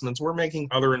investments, we're making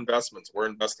other investments. We're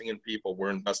investing in people.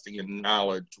 We're investing in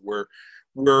knowledge.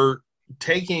 We're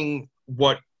taking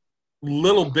what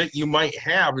little bit you might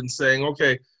have and saying,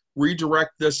 okay,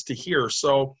 redirect this to here.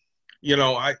 So,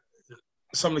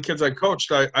 some of the kids I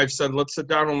coached, I've said, let's sit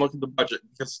down and look at the budget.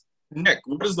 Because, Nick,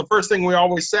 what is the first thing we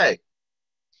always say?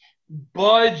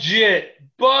 Budget.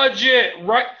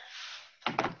 Right.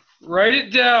 Write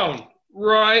it down.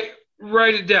 Write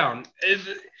it down.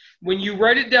 When you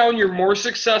write it down, you're more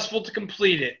successful to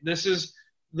complete it. This is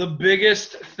the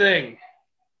biggest thing.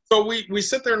 So we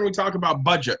sit there and we talk about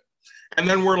budget. And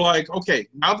then we're like, okay,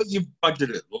 now that you've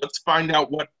budgeted, let's find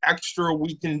out what extra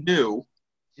we can do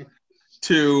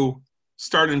to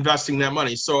start investing that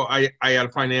money. So I had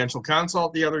a financial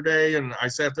consult the other day, and I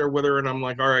sat there with her, and I'm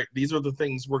like, all right, these are the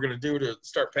things we're going to do to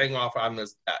start paying off on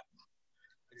this debt.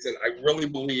 I said, I really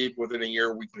believe within a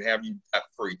year we can have you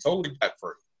debt-free, totally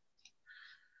debt-free.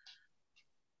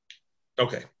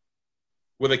 Okay,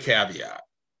 with a caveat.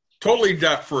 Totally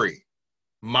debt-free,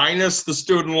 minus the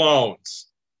student loans.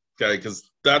 Okay,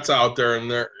 because that's out there, and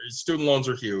their student loans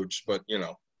are huge, but,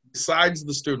 besides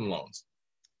the student loans.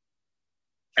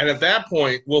 And at that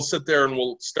point, we'll sit there and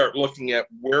we'll start looking at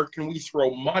where can we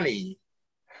throw money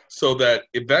so that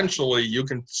eventually you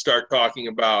can start talking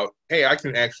about, hey, I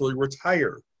can actually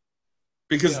retire.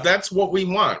 Because that's what we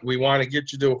want. We want to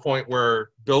get you to a point where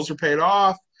bills are paid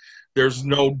off, there's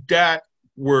no debt,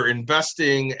 we're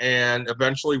investing, and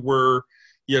eventually we're,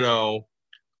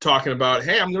 talking about,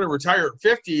 hey, I'm going to retire at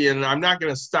 50 and I'm not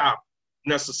going to stop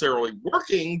necessarily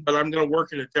working, but I'm going to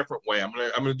work in a different way. I'm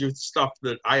going to do stuff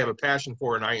that I have a passion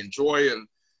for and I enjoy, and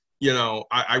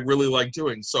I really like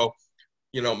doing. So,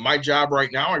 my job right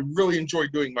now, I really enjoy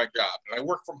doing my job, and I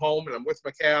work from home and I'm with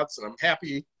my cats and I'm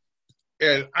happy,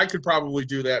 and I could probably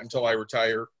do that until I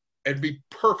retire and be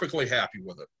perfectly happy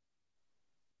with it.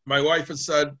 My wife has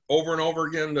said over and over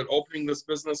again that opening this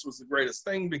business was the greatest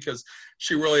thing because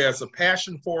she really has a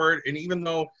passion for it. And even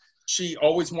though she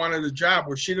always wanted a job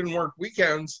where she didn't work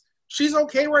weekends, she's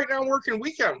okay right now working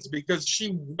weekends because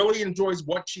she really enjoys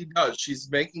what she does.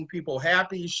 She's making people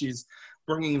happy. She's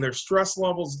bringing their stress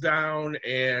levels down,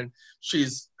 and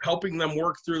she's helping them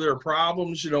work through their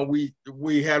problems.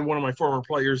 We had one of my former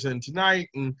players in tonight,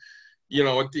 and,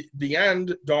 at the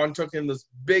end, Dawn took in this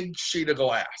big sheet of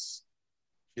glass.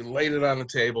 She laid it on the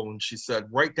table, and she said,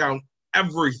 write down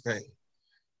everything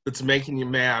that's making you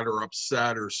mad or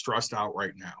upset or stressed out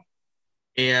right now.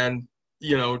 And,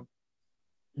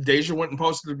 Deja went and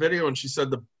posted a video, and she said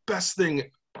the best thing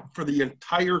for the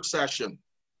entire session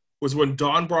was when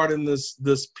Dawn brought in this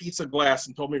piece of glass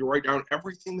and told me to write down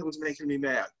everything that was making me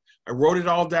mad. I wrote it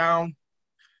all down,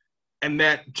 and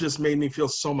that just made me feel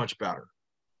so much better.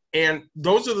 And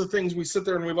those are the things we sit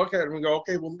there and we look at and we go,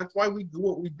 okay, well, that's why we do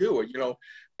what we do.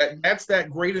 That's that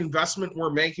great investment we're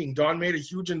making. Dawn made a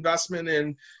huge investment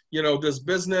in, this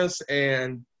business,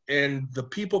 and the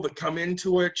people that come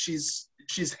into it, she's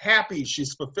happy,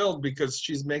 she's fulfilled because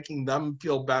she's making them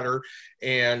feel better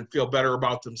and feel better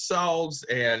about themselves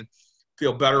and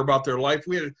feel better about their life.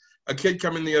 We had a kid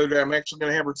come in the other day. I'm actually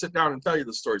going to have her sit down and tell you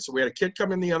the story. So we had a kid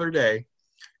come in the other day,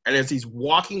 and as he's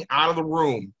walking out of the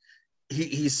room,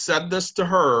 he said this to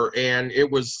her, and it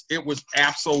was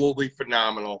absolutely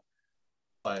phenomenal.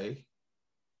 Play.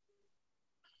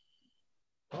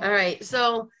 All right.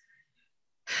 So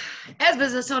as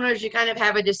business owners, you kind of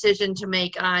have a decision to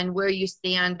make on where you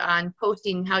stand on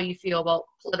posting how you feel about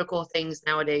political things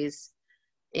nowadays.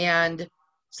 And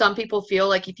some people feel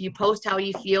like if you post how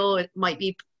you feel, it might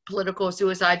be political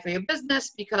suicide for your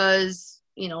business because,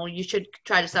 you should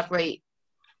try to separate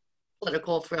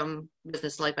political from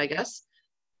business life, I guess.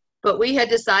 But we had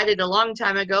decided a long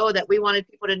time ago that we wanted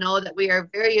people to know that we are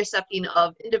very accepting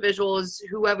of individuals,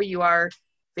 whoever you are,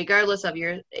 regardless of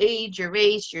your age, your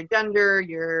race, your gender,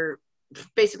 your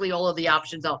basically all of the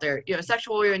options out there,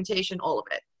 sexual orientation, all of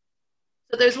it.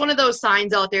 So there's one of those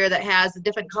signs out there that has a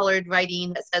different colored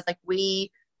writing that says like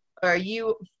we or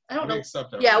you. I don't know.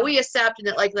 Yeah, we accept,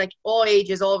 and like all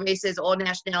ages, all races, all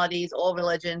nationalities, all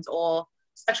religions, all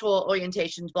sexual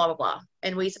orientations, blah blah blah.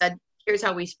 And we said, here's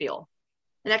how we feel.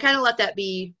 And I kind of let that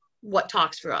be what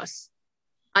talks for us.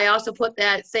 I also put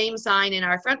that same sign in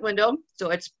our front window,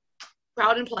 so it's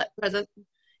proud and present,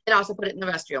 and also put it in the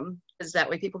restroom. because that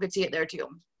way people could see it there too.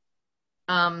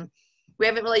 We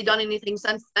haven't really done anything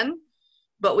since then,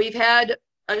 but we've had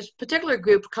a particular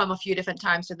group come a few different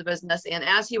times to the business. And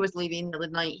as he was leaving the other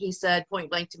night, he said point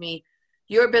blank to me,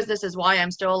 "Your business is why I'm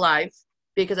still alive,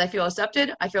 because I feel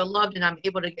accepted, I feel loved, and I'm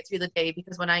able to get through the day,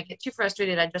 because when I get too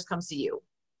frustrated, I just come see you."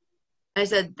 I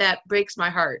said, "That breaks my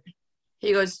heart."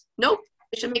 He goes, "Nope,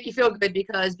 it should make you feel good,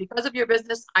 because of your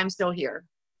business, I'm still here."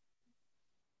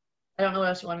 I don't know what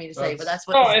else you want me to say, but that's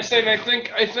what. No, I think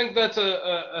that's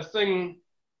a thing,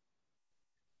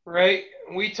 right?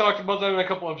 We talked about that in a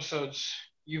couple episodes.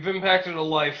 You've impacted a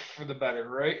life for the better,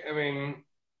 right? I mean,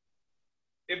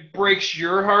 it breaks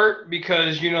your heart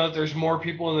because you know that there's more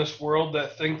people in this world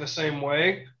that think the same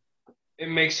way. It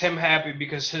makes him happy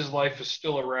because his life is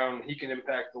still around. He can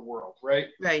impact the world, right?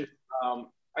 Right.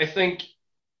 I think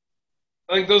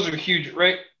those are huge,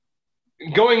 right?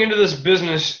 Going into this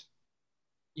business,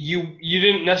 you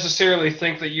didn't necessarily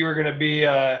think that you were going to be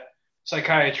a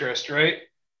psychiatrist, right?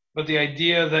 But the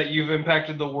idea that you've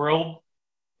impacted the world,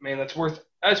 man, that's worth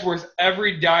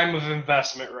every dime of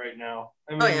investment right now.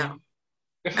 I mean, yeah.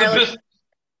 if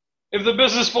the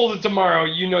business folded tomorrow,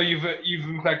 you know you've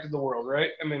impacted the world,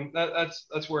 right? I mean,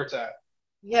 that's where it's at.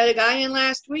 We had a guy in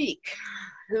last week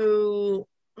who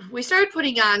we started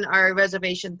putting on our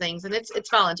reservation things, and it's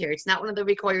volunteer. It's not one of the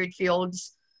required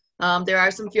fields. There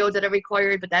are some fields that are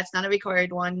required, but that's not a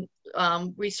required one.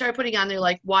 We started putting on there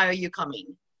like, "Why are you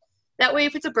coming?" That way,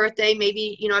 if it's a birthday,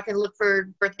 maybe, I can look for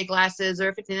birthday glasses, or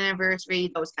if it's an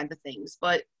anniversary, those kinds of things.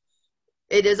 But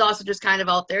it is also just kind of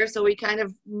out there, so we kind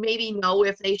of maybe know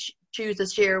if they choose to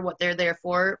share what they're there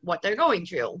for, what they're going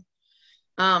through.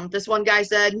 This one guy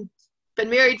said, been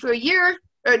married for 2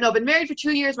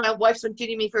 years. My wife's been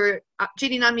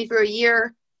cheating on me for a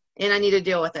year, and I need to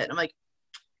deal with it. I'm like,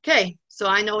 okay, so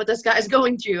I know what this guy's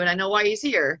going through, and I know why he's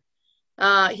here.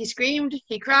 He screamed,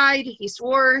 he cried, he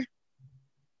swore.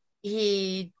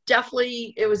 It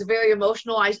was very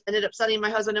emotional. I ended up sending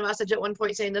my husband a message at one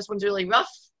point saying, "This one's really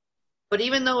rough." But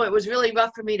even though it was really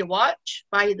rough for me to watch,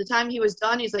 by the time he was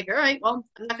done, he's like, "All right, well,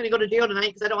 I'm not going to go to jail tonight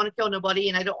because I don't want to kill nobody,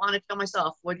 and I don't want to kill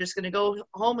myself. We're just going to go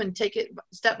home and take it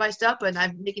step by step, and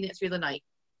I'm making it through the night."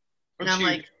 And I'm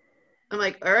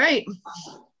like, all right.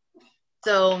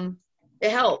 So it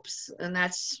helps, and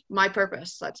that's my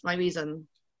purpose. That's my reason.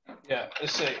 Yeah,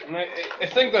 and I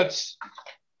think that's,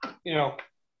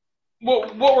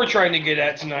 what we're trying to get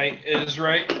at tonight is,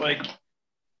 right, like,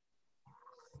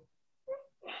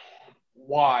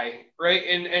 why, right?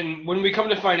 And when we come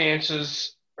to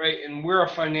finances, right, and we're a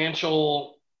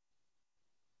financial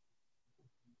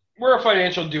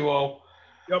duo.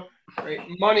 Yep. Right?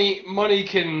 Money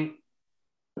can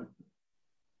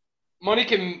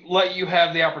let you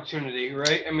have the opportunity,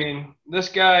 right? I mean, this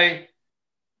guy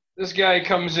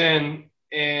comes in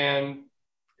and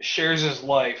shares his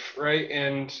life, right?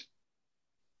 And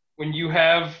when you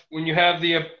have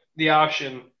the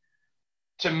option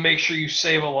to make sure you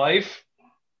save a life,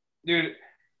 dude,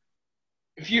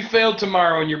 if you failed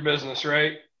tomorrow in your business,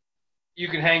 right, you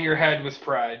can hang your head with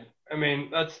pride. I mean,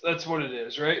 that's what it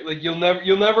is, right? Like, you'll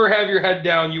never have your head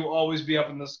down. You always be up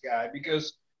in the sky,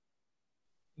 because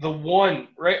the one,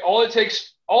 right? All it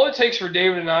takes for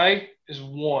David and I is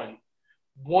one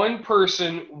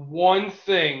person, one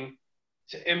thing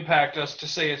to impact us, to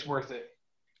say it's worth it.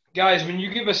 Guys, when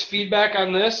you give us feedback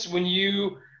on this, one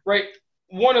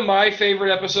of my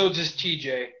favorite episodes is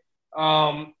TJ,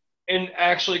 and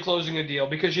actually closing a deal,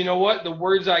 because you know what? The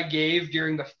words I gave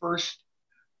during the first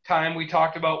time we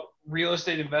talked about real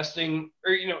estate investing,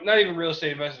 or, not even real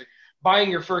estate investing, buying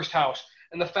your first house,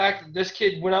 and the fact that this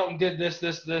kid went out and did this,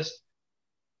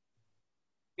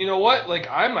 you know what? Like,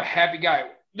 I'm a happy guy.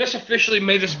 This officially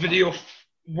made this video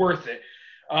worth it.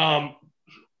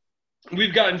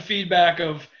 We've gotten feedback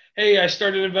of, "Hey, I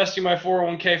started investing my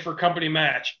 401k for company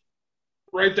match."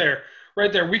 Right there.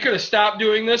 We could have stopped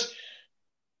doing this,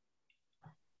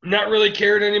 not really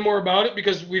cared anymore about it,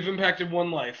 because we've impacted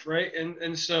one life, right?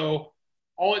 And so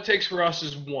all it takes for us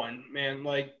is one, man.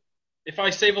 Like, if I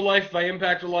save a life, if I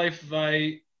impact a life, if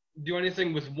I do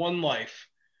anything with one life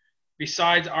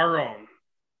besides our own,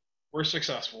 we're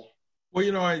successful.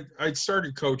 Well, I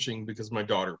started coaching because my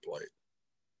daughter played,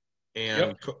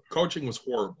 and coaching was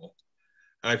horrible.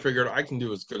 And I figured I can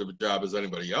do as good of a job as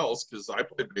anybody else, because I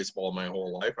played baseball my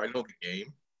whole life. I know the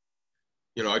game.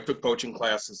 I took coaching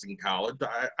classes in college.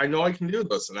 I know I can do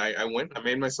this. And I went, I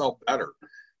made myself better.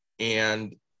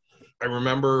 And I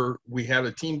remember we had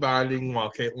a team bonding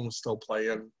while Caitlin was still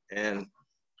playing. And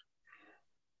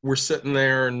we're sitting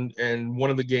there, and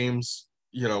one of the games,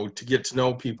 to get to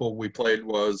know people we played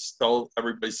was tell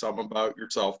everybody something about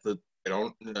yourself that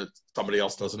somebody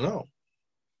else doesn't know.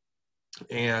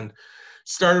 and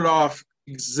started off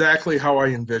exactly how I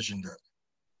envisioned it.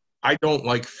 I don't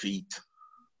like feet.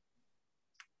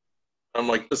 I'm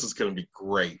like, this is going to be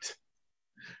great.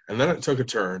 And then it took a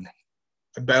turn.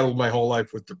 I battled my whole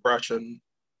life with depression.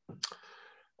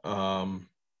 My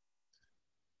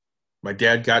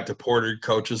dad got deported.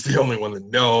 Coach is the only one that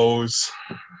knows.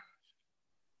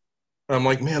 I'm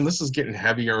like, man, this is getting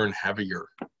heavier and heavier.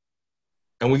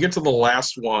 And we get to the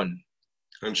last one.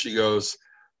 And she goes,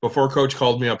 before Coach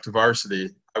called me up to varsity,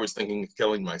 I was thinking of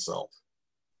killing myself.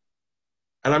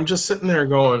 And I'm just sitting there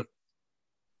going,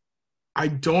 I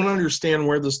don't understand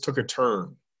where this took a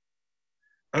turn.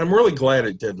 And I'm really glad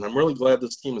it did. And I'm really glad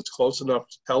this team is close enough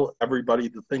to tell everybody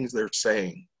the things they're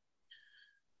saying.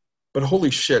 But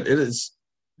holy shit, it is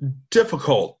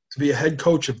difficult to be a head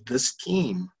coach of this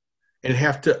team and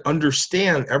have to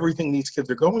understand everything these kids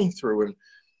are going through. And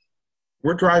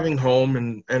we're driving home,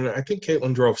 and I think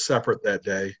Caitlin drove separate that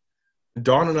day.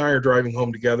 Dawn and I are driving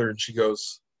home together, and she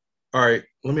goes, all right,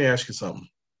 let me ask you something.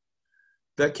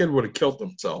 That kid would have killed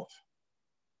himself.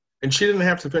 And she didn't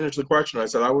have to finish the question. I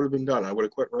said, I would have been done. I would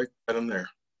have quit right then and there.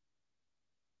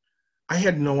 I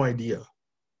had no idea.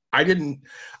 I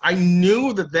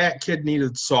knew that kid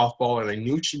needed softball, and I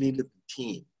knew she needed the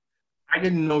team. I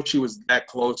didn't know she was that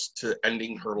close to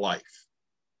ending her life.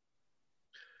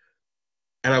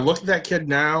 And I look at that kid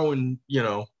now and,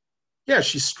 yeah,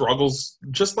 she struggles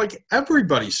just like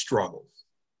everybody struggles.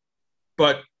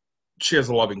 But she has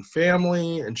a loving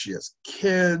family and she has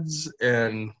kids.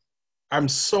 And I'm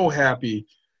so happy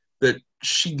that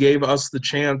she gave us the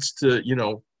chance to,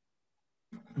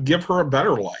 give her a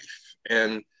better life.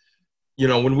 And,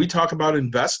 when we talk about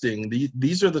investing,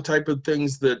 these are the type of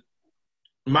things that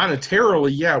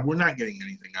monetarily, yeah, we're not getting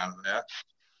anything out of that.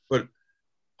 But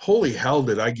holy hell,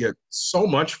 did I get so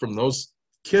much from those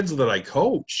kids that I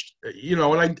coached, and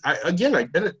I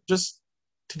did it just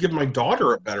to give my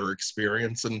daughter a better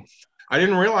experience. And I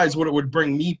didn't realize what it would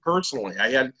bring me personally. I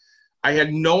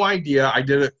had no idea. I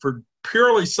did it for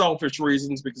purely selfish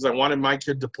reasons because I wanted my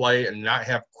kid to play and not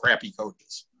have crappy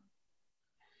coaches.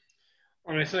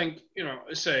 And I think,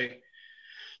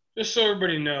 just so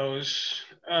everybody knows,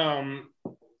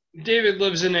 David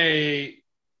lives in a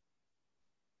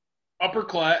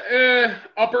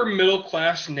upper middle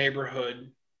class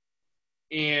neighborhood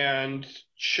and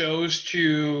chose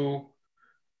to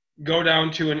go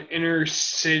down to an inner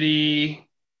city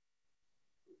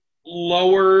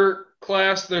lower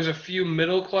class. There's a few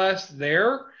middle class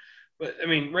there, but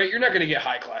right, you're not going to get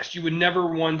high class. You would never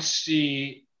once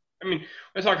see, when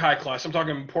I talk high class, I'm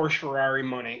talking Porsche, Ferrari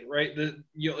money, right?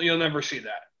 You'll never see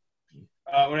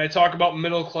that. When I talk about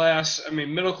middle class,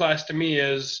 middle class to me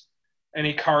is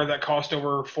any car that cost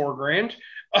over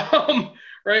 $4,000,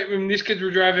 right? These kids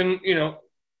were driving,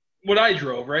 what I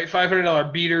drove, right?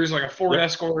 $500 beaters, like a Ford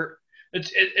Escort.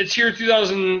 It's here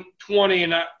 2020,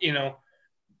 and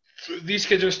these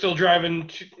kids are still driving,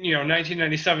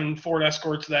 1997 Ford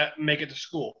Escorts that make it to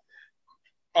school.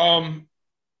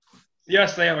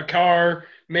 Yes, they have a car.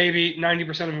 Maybe 90%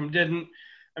 of them didn't.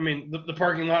 The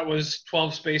parking lot was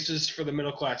 12 spaces for the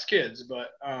middle class kids, but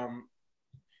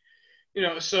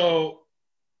so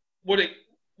what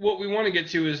we want to get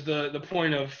to is the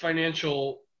point of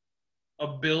financial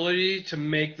ability to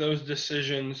make those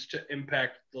decisions to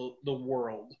impact the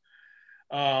world.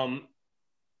 And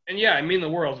yeah, the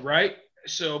world, right?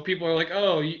 So people are like,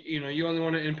 oh, you only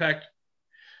want to impact.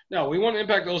 No, we want to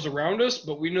impact those around us,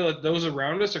 but we know that those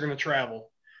around us are going to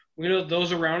travel. We know that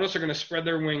those around us are going to spread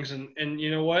their wings. And you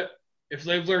know what? If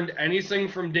they've learned anything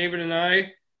from David and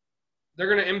I, they're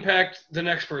going to impact the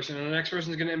next person, and the next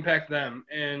person is going to impact them.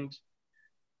 And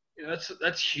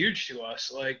that's huge to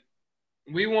us. Like,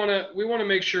 we want to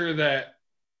make sure that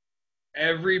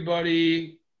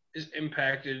everybody is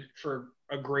impacted for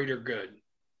a greater good.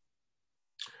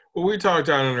 Well, we talked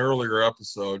on an earlier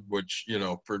episode, which,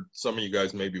 for some of you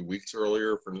guys, maybe weeks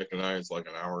earlier. For Nick and I, it's like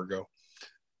an hour ago.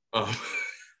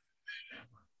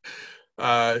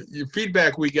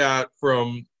 Feedback we got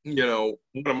from, one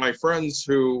of my friends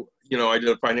who, I did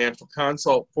a financial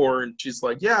consult for, and she's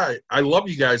like, yeah, I love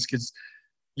you guys because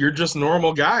you're just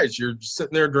normal guys. You're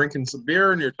sitting there drinking some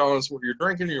beer, and you're telling us what you're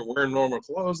drinking, and you're wearing normal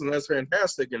clothes, and that's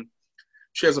fantastic. And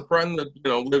she has a friend that,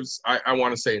 lives, I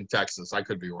want to say in Texas. I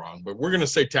could be wrong, but we're going to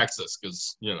say Texas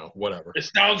because, whatever. It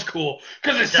sounds cool.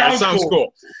 Because it sounds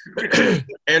cool.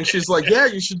 And she's like, yeah,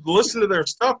 you should listen to their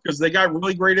stuff because they got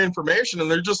really great information, and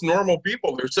they're just normal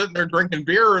people. They're sitting there drinking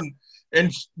beer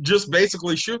and just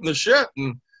basically shooting the shit.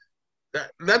 And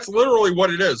that's literally what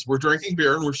it is. We're drinking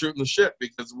beer and we're shooting the shit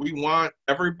because we want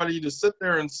everybody to sit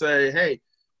there and say, hey,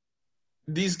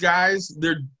 these guys,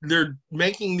 they're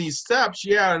making these steps,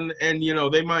 yeah, and you know,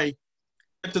 they might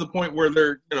get to the point where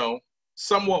they're, you know,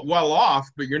 somewhat well off,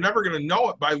 but you're never going to know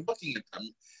it by looking at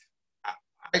them.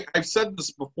 I've said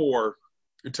this before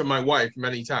to my wife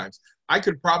many times. I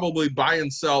could probably buy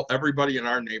and sell everybody in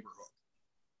our neighborhood,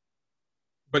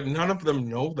 but none of them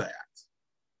know that.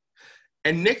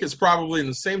 And Nick is probably in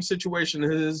the same situation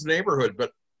in his neighborhood,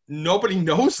 but nobody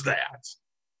knows that,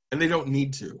 and they don't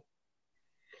need to.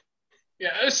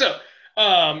 Yeah. So,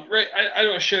 right, I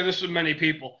don't share this with many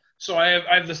people. So I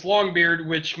have this long beard,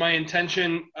 which my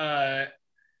intention.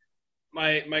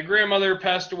 My grandmother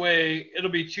passed away. It'll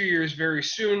be 2 years very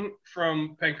soon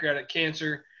from pancreatic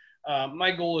cancer. My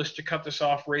goal is to cut this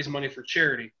off, raise money for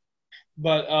charity.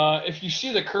 But if you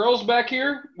see the curls back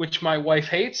here, which my wife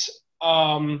hates,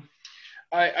 I'm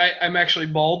actually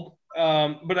bald,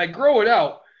 but I grow it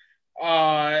out.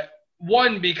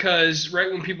 One, because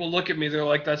right when people look at me, they're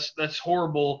like, "That's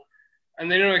horrible,"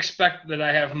 and they don't expect that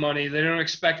I have money. They don't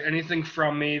expect anything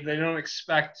from me. They don't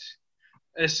expect.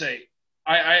 Let's say,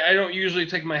 I don't usually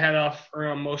take my hat off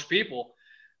around most people,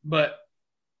 but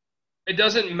it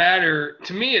doesn't matter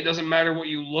to me. It doesn't matter what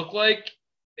you look like.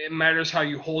 It matters how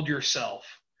you hold yourself.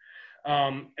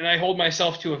 And I hold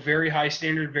myself to a very high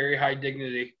standard, very high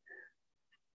dignity.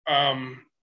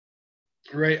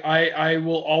 Right. I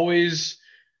will always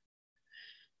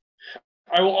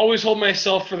hold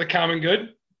myself for the common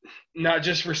good, not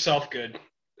just for self good.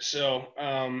 So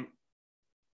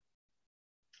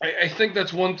I think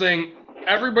that's one thing.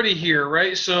 Everybody here,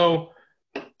 right? So,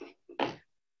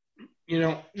 you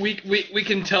know, we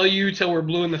can tell you till we're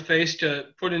blue in the face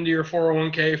to put into your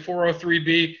 401k,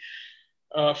 403b,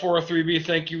 403b.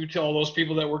 Thank you to all those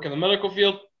people that work in the medical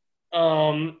field.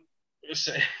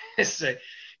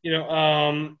 You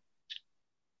know,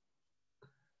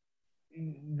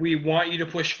 we want you to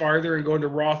push farther and go into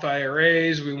Roth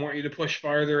IRAs. We want you to push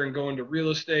farther and go into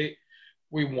real estate.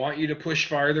 We want you to push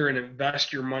farther and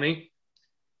invest your money.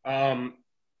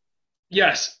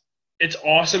 Yes, it's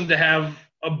awesome to have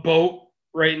a boat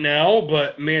right now,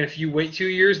 but man, if you wait 2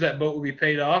 years, that boat will be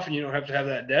paid off and you don't have to have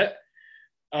that debt.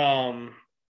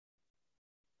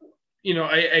 You know,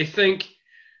 I think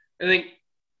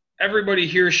everybody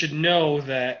here should know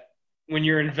that when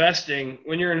you're investing,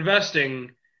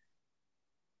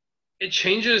 it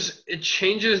changes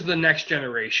the next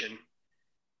generation,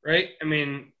 right? I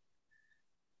mean,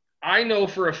 I know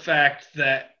for a fact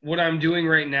that what I'm doing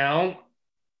right now,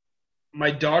 my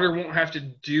daughter won't have to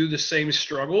do the same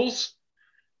struggles.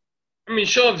 I mean,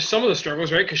 she'll have some of the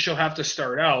struggles, right? Because she'll have to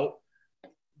start out,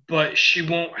 but she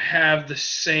won't have the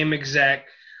same exact.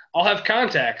 I'll have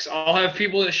contacts. I'll have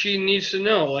people that she needs to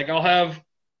know. Like I'll have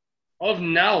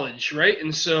knowledge, right?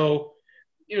 And so,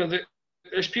 you know,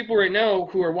 there's people right now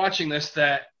who are watching this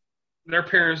that their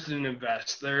parents didn't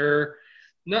invest. They're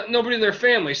nobody in their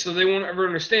family, so they won't ever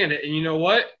understand it. And you know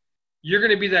what? You're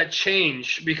going to be that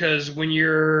change because when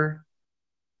you're,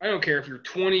 I don't care if you're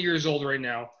 20 years old right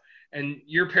now and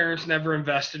your parents never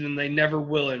invested and they never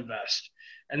will invest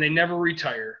and they never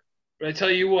retire. But I tell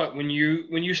you what, when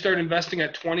you start investing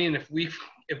at 20 and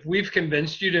if we've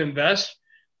convinced you to invest,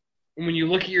 and when you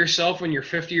look at yourself when you're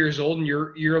 50 years old and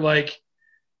you're like,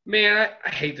 man, I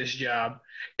hate this job.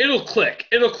 It'll click.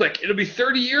 It'll be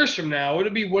 30 years from now.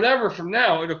 It'll be whatever from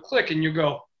now. It'll click and you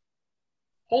go,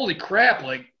 holy crap,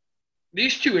 like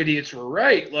these two idiots were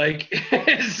right. Like,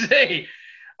 say,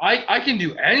 I can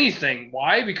do anything.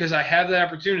 Why? Because I have the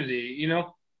opportunity, you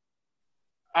know.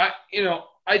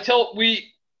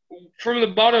 From the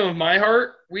bottom of my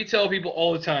heart, we tell people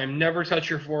all the time, never touch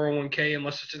your 401k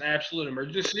unless it's an absolute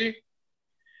emergency.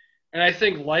 And I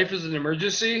think life is an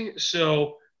emergency.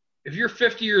 So if you're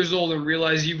 50 years old and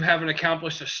realize you haven't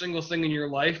accomplished a single thing in your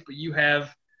life, but you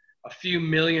have a few $1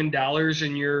 million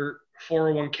in your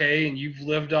 401k and you've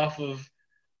lived off of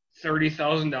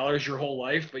 $30,000 your whole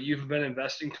life, but you've been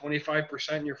investing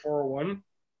 25% in your 401,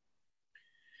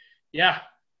 yeah,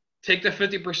 take the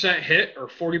 50% hit or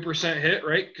 40% hit,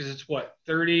 right? Because it's what,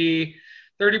 30%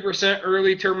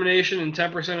 early termination and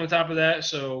 10% on top of that,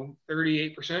 so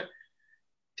 38%.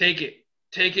 Take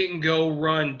it and go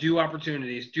run, do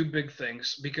opportunities, do big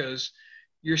things because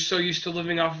you're so used to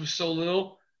living off of so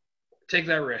little. Take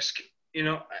that risk. You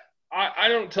know, I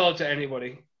don't tell it to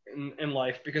anybody in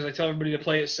life because I tell everybody to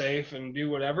play it safe and do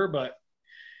whatever. But,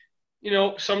 you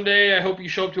know, someday I hope you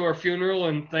show up to our funeral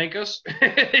and thank us.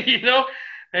 You know,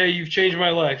 hey, you've changed my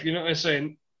life. You know, I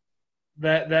say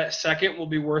that second will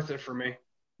be worth it for me.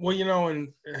 Well, you know,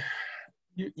 and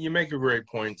you make a great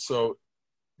point. So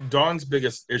Dawn's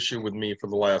biggest issue with me for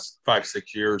the last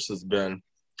 5-6 years has been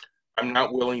I'm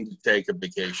not willing to take a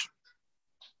vacation.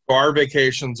 our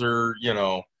vacations are,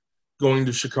 going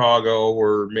to Chicago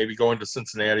or maybe going to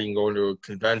Cincinnati and going to a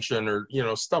convention or,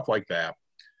 stuff like that.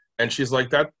 And she's like,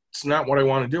 that's not what I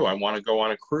want to do. I want to go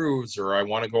on a cruise, or I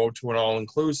want to go to an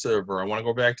all-inclusive, or I want to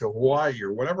go back to Hawaii,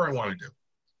 or whatever I want to do.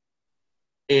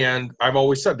 And I've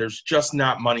always said there's just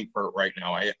not money for it right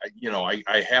now. I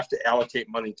have to allocate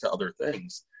money to other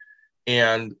things.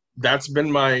 And that's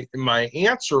been my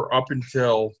answer up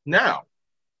until now.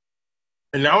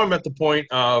 And now I'm at the point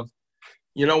of,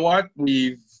 you know what?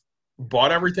 We've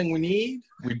bought everything we need.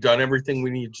 We've done everything we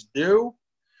need to do.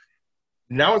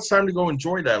 Now it's time to go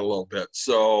enjoy that a little bit.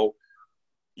 So,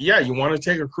 yeah, you want to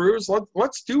take a cruise?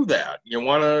 Let's do that. You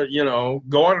want to,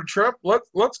 go on a trip?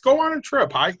 Let's go on a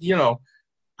trip.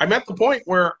 I'm at the point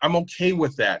where I'm okay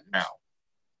with that now.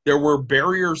 There were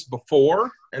barriers before,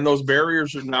 and those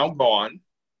barriers are now gone.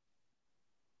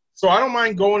 So I don't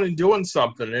mind going and doing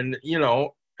something. And,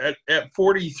 at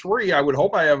 43, I would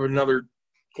hope I have another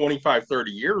 25,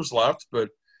 30 years left. But,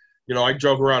 I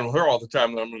joke around with her all the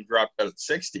time that I'm going to drop dead at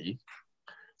 60.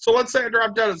 So let's say I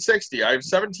drop dead at 60. I have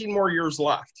 17 more years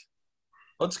left.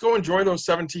 Let's go enjoy those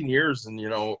 17 years. And,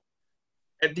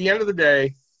 at the end of the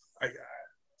day,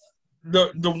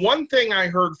 the one thing I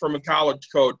heard from a college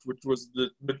coach, which was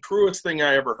the truest thing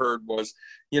I ever heard, was,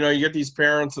 you get these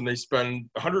parents and they spend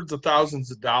hundreds of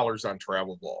thousands of dollars on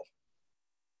travel ball.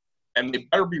 And they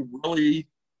better be really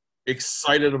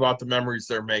excited about the memories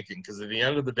they're making, because at the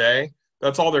end of the day,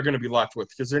 that's all they're going to be left with,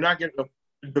 because they're not getting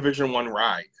a Division I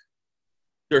ride.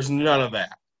 There's none of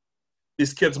that.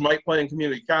 These kids might play in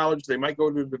community college. They might go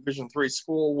to a Division III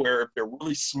school where if they're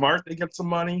really smart, they get some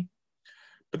money.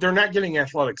 But they're not getting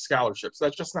athletic scholarships.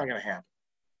 That's just not going to happen.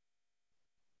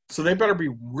 So they better be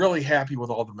really happy with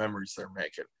all the memories they're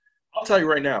making. I'll tell you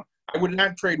right now, I would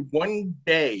not trade one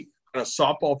day on a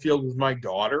softball field with my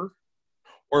daughter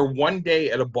or one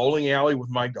day at a bowling alley with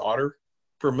my daughter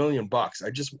for $1 million.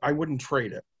 I wouldn't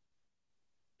trade it.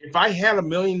 If I had $1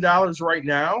 million right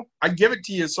now, I'd give it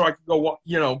to you so I could go,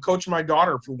 coach my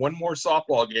daughter for one more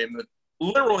softball game that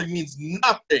literally means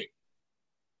nothing.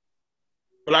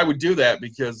 But I would do that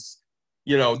because,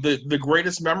 the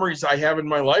greatest memories I have in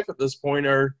my life at this point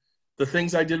are the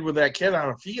things I did with that kid on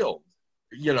a field,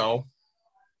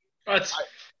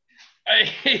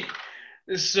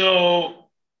 So,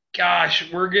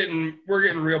 gosh, we're getting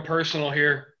real personal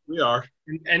here. We are.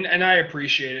 And I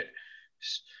appreciate it.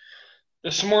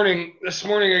 This morning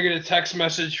I get a text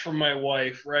message from my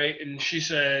wife, right? And she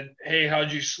said, "Hey,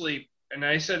 how'd you sleep?" And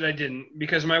I said I didn't,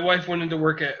 because my wife went into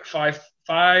work at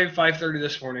 5:30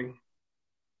 this morning.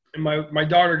 And my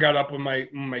daughter got up when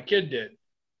my kid did.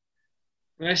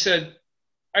 And I said,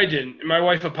 I didn't. And my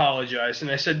wife apologized. And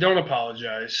I said, don't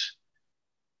apologize.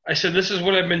 I said, this is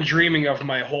what I've been dreaming of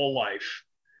my whole life.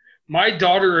 My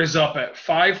daughter is up at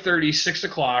 5:30, 6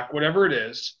 o'clock, whatever it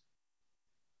is,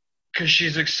 because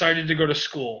she's excited to go to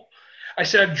school. I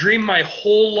said, I've dreamed my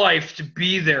whole life to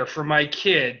be there for my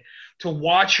kid, to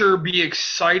watch her be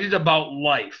excited about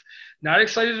life. Not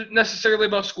excited necessarily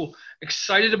about school,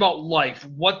 excited about life,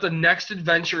 what the next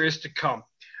adventure is to come.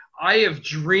 I have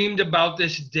dreamed about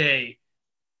this day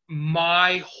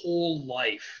my whole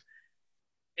life.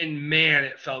 And man,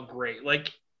 it felt great.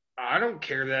 Like, I don't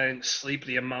care that I didn't sleep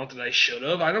the amount that I should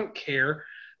have. I don't care,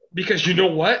 because you know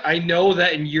what? I know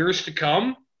that in years to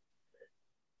come,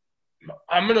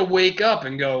 I'm going to wake up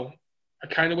and go, I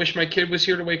kind of wish my kid was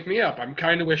here to wake me up. I'm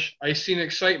kind of wish I seen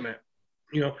excitement.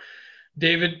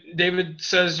 David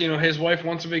says, his wife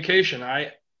wants a vacation.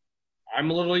 I'm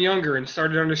a little younger and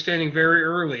started understanding very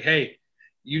early, hey,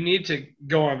 you need to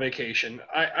go on vacation.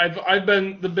 I've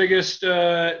been the biggest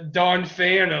Don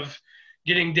fan of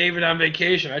getting David on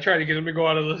vacation. I try to get him to go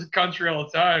out of the country all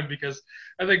the time, because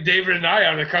I think David and I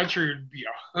out of the country would be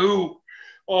a hoot.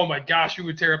 Oh my gosh, we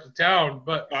would tear up the town.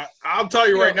 But I'll tell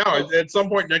you right now, at some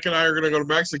point, Nick and I are going to go to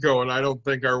Mexico, and I don't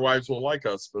think our wives will like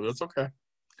us, but it's okay.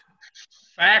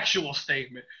 Factual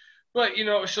statement. But,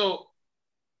 so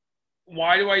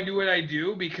why do I do what I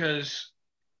do? Because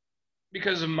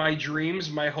of my dreams,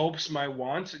 my hopes, my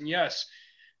wants. And yes,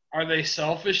 are they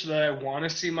selfish that I want to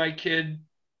see my kid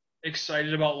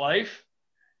excited about life?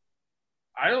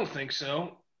 I don't think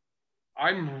so.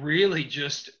 I'm really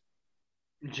just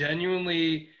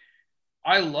genuinely,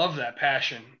 I love that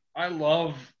passion. I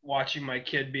love watching my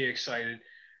kid be excited.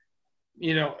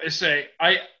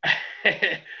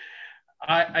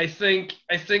 I think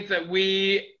that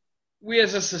we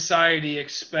as a society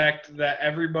expect that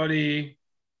everybody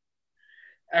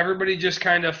just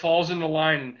kind of falls into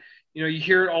line. You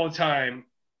hear it all the time.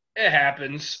 It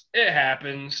happens. It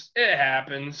happens. It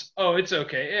happens. Oh, it's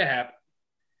okay. It happens.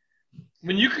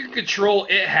 When you can control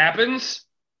it happens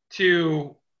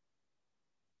to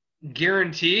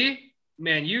guarantee,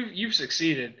 man, you've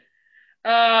succeeded.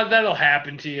 That'll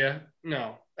happen to you.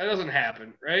 No, that doesn't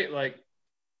happen, right? Like,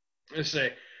 let's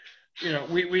say,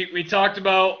 we talked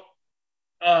about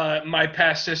my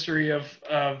past history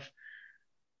of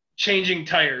changing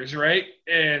tires, right?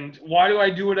 And why do I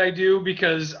do what I do?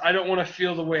 Because I don't want to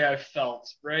feel the way I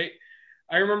felt, right?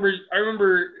 I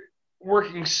remember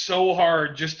working so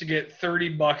hard just to get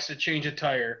 $30 to change a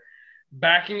tire,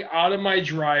 backing out of my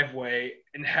driveway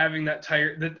and having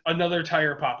another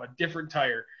tire pop, a different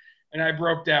tire, and I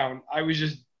broke down. I was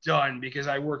just done because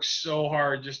I worked so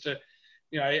hard just to,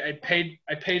 I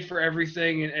paid for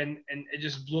everything, and it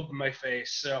just blew up in my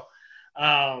face. So,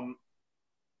 um,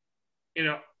 you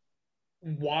know,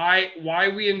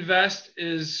 why we invest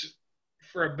is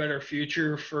for a better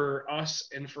future for us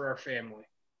and for our family.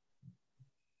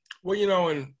 Well,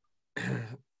 and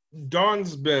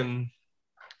Dawn's been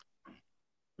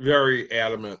very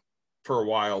adamant for a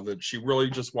while that she really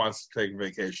just wants to take a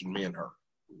vacation, me and her.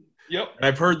 Yep. And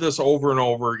I've heard this over and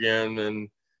over again, and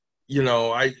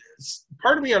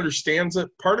part of me understands it,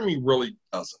 part of me really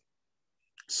doesn't.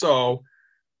 So,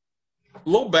 a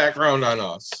little background on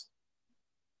us.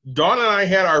 Dawn and I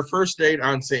had our first date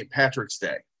on St. Patrick's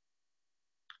Day.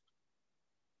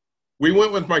 We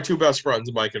went with my two best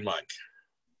friends, Mike and Mike.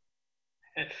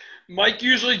 Mike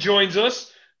usually joins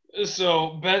us,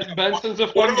 so Benson's a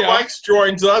fun one of the guy. Mikes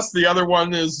joins us. The other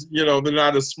one is, the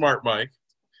not as smart Mike.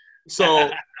 So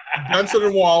Benson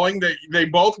and Walling, they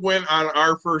both went on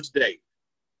our first date.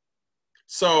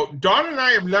 So Dawn and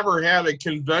I have never had a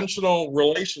conventional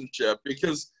relationship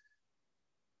because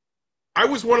I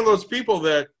was one of those people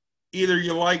that either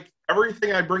you like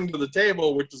everything I bring to the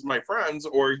table, which is my friends,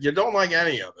 or you don't like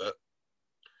any of it.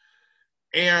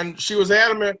 And she was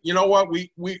adamant, you know what,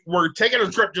 we're taking a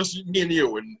trip, just me and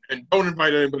you, and don't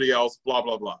invite anybody else, blah,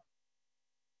 blah, blah.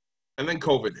 And then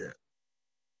COVID hit.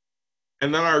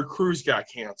 And then our cruise got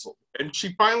canceled. And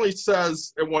she finally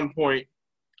says at one point,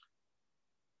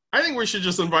 I think we should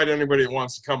just invite anybody that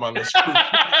wants to come on this cruise.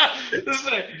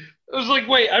 I was like,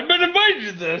 wait, I've been invited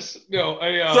to this. No,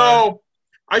 So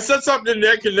I said something to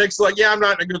Nick, and Nick's like, yeah, I'm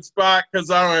not in a good spot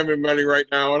because I don't have any money right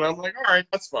now. And I'm like, all right,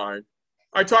 that's fine.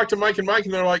 I talked to Mike and Mike,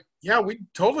 and they're like, yeah, we'd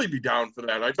totally be down for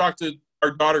that. I talked to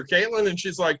our daughter, Caitlin, and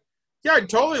she's like, yeah, I'd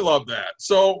totally love that.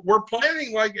 So we're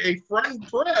planning like a friend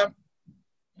trip,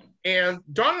 and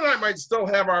Dawn and I might still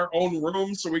have our own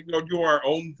room so we can go do our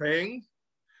own thing.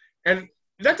 And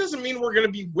that doesn't mean we're going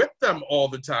to be with them all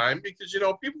the time because,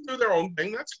 people do their own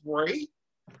thing. That's great.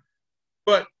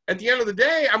 But at the end of the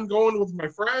day, I'm going with my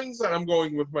friends, and I'm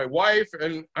going with my wife,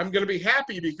 and I'm going to be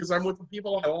happy because I'm with the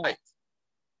people I like.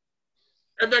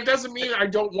 And that doesn't mean I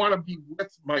don't want to be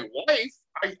with my wife.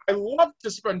 I love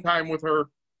to spend time with her.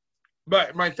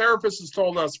 But my therapist has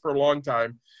told us for a long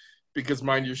time, because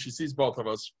mind you, she sees both of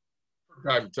us from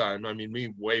time to time. I mean,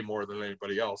 me way more than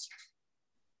anybody else.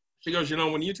 She goes,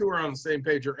 when you two are on the same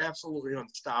page, you're absolutely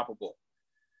unstoppable.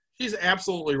 She's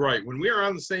absolutely right. When we are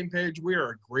on the same page, we are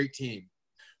a great team.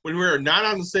 When we are not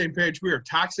on the same page, we are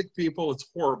toxic people. It's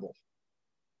horrible.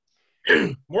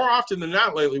 More often than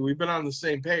not lately, we've been on the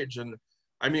same page. And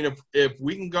I mean, if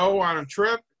we can go on a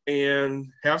trip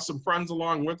and have some friends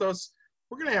along with us,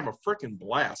 we're going to have a freaking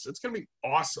blast. It's going to be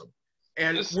awesome.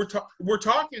 And we're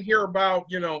talking here about,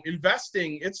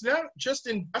 investing. It's not just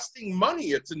investing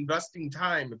money. It's investing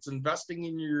time. It's investing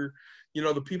in your,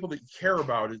 the people that you care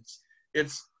about.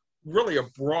 It's really a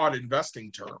broad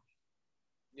investing term.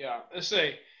 Yeah. Let's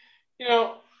say,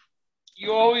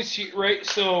 you always see, right?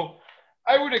 So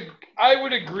I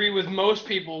would agree with most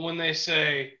people when they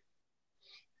say,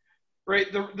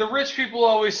 right, the rich people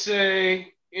always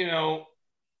say,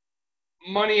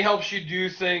 money helps you do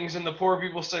things, and the poor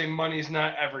people say money's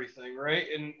not everything, right?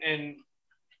 And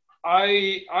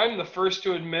I'm the first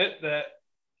to admit that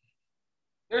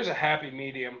there's a happy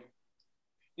medium.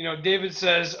 David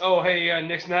says, "Oh, hey,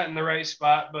 Nick's not in the right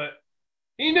spot," but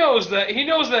he knows that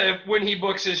if, when he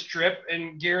books his trip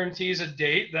and guarantees a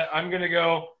date, that I'm gonna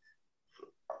go,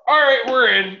 all right, we're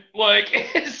in. Like,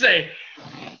 say,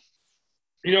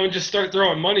 and just start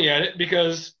throwing money at it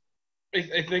because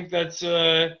I think that's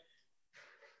that's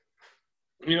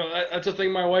a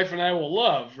thing my wife and I will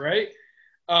love, right?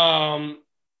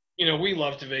 We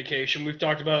love to vacation. We've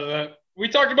talked about that. We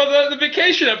talked about that in the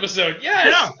vacation episode. Yes.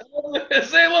 Yeah.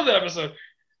 I love that episode.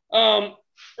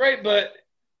 Right, but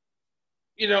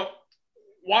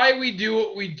why we do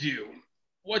what we do.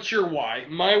 What's your why?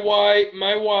 My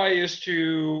why is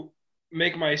to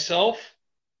make myself,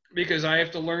 because I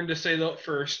have to learn to say that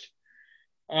first.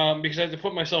 Because I have to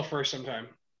put myself first sometime.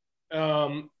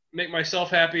 Make myself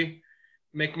happy,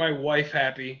 make my wife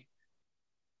happy,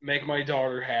 make my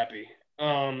daughter happy.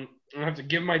 I don't have to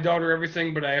give my daughter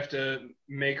everything, but I have to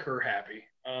make her happy.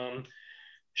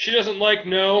 She doesn't like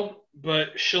no,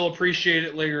 but she'll appreciate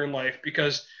it later in life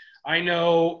because I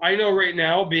know right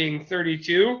now, being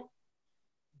 32,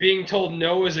 being told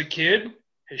no as a kid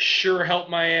has sure helped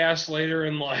my ass later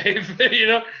in life,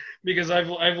 because I've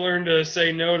learned to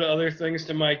say no to other things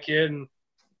to my kid, and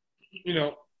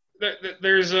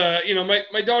there's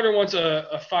my daughter wants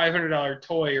a $500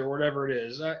 toy or whatever it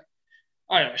is. I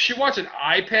don't know. She wants an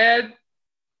iPad,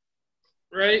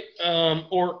 right?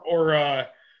 Or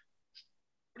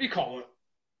what do you call it?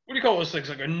 What do you call those things?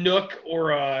 Like a Nook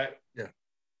or a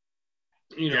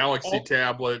Galaxy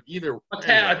tablet, either a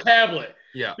tablet.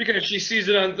 Yeah, because she sees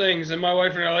it on things, and my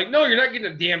wife and I are like, no, you're not getting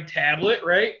a damn tablet,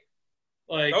 right?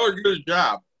 Like, tell her to do his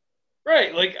job.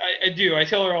 Right, like I do. I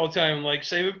tell her all the time, like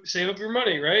save up your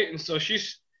money, right? And so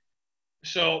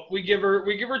we give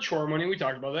her chore money. We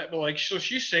talked about that, but like, so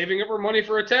she's saving up her money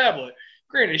for a tablet.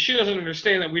 Granted, she doesn't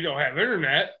understand that we don't have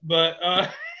internet, but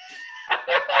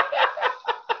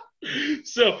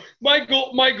so my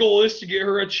goal is to get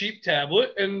her a cheap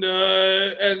tablet and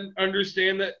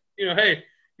understand that hey,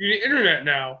 you need internet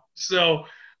now. So,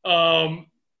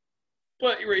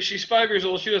 but right, she's 5 years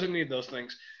old. She doesn't need those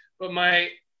things. But my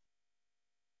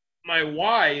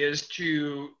why is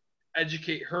to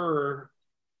educate her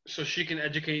so she can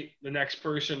educate the next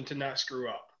person to not screw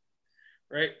up,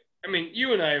 right? I mean,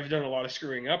 you and I have done a lot of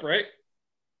screwing up, right?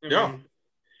 Yeah.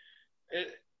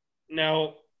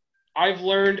 Now, I've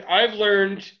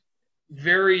learned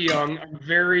very young.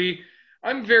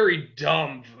 I'm very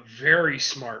dumb, very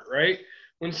smart, right?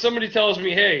 When somebody tells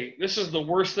me, hey, this is the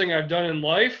worst thing I've done in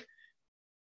life,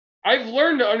 I've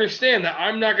learned to understand that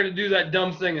I'm not going to do that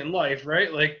dumb thing in life,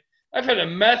 right? Like, I've had a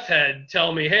meth head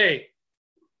tell me, hey,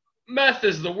 meth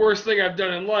is the worst thing I've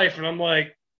done in life. And I'm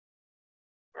like,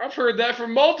 I've heard that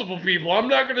from multiple people. I'm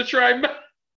not going to try meth.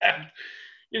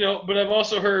 But I've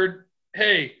also heard,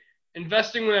 hey,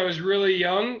 investing when I was really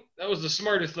young, that was the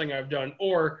smartest thing I've done.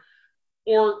 Or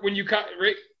when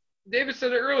right, David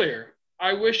said it earlier,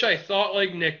 I wish I thought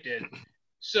like Nick did.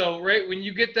 So, right, when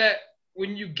you get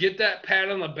that pat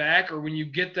on the back, or when you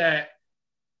get that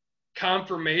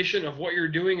confirmation of what you're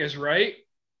doing is right,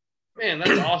 man,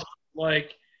 that's awesome.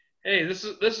 Like, hey, this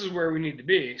is where we need to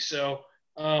be. So,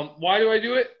 why do I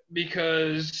do it?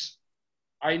 Because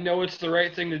I know it's the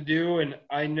right thing to do, and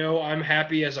I know I'm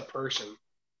happy as a person.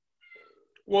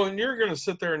 Well, and you're going to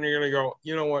sit there and you're going to go,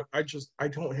 you know what? I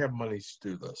don't have money to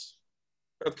do this.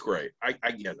 That's great.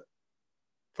 I get it.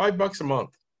 $5 a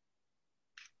month.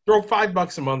 Throw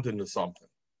 $5 a month into something.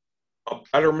 A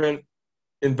Betterment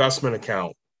investment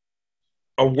account.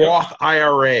 A Roth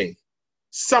IRA.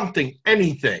 Something,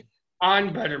 anything.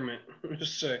 On Betterment.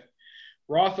 Just say.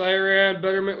 Roth IRA on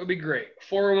Betterment would be great.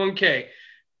 401k.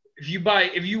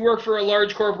 If you work for a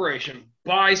large corporation,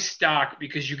 buy stock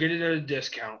because you get it at a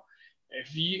discount.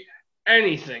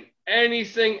 Anything. I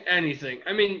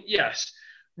mean, yes.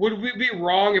 Would we be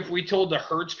wrong if we told the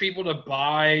Hertz people to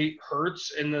buy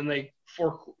Hertz and then they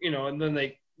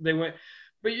went?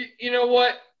 But you know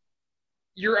what?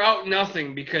 You're out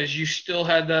nothing because you still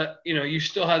had that. You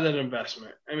still had that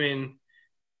investment. I mean,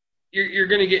 you're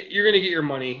gonna get your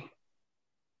money.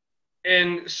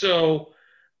 And so,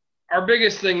 our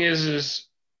biggest thing is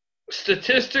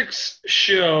statistics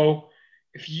show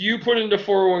if you put into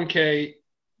 401k,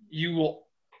 you will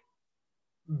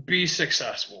be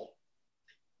successful.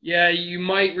 Yeah, you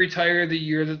might retire the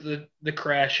year that the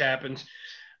crash happens.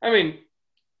 I mean,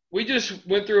 we just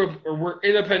went through, or we're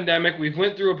in a pandemic. We've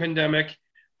went through a pandemic.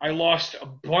 I lost a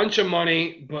bunch of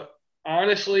money, but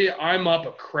honestly, I'm up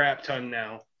a crap ton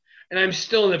now. And I'm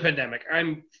still in the pandemic.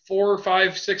 I'm 4,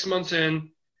 5, 6 months in,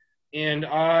 and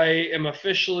I am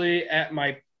officially at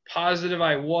my positive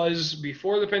I was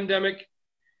before the pandemic,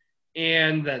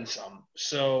 and then some.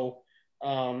 So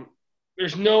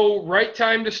there's no right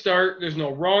time to start. There's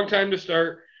no wrong time to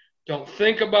start. Don't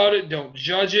think about it. Don't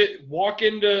judge it. Walk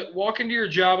into your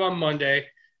job on Monday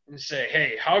and say,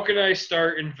 hey, how can I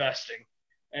start investing?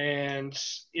 And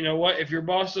you know what? If your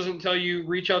boss doesn't tell you,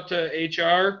 reach out to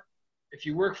HR. If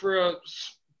you work for a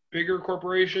bigger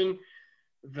corporation,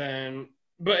 then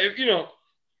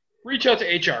reach out to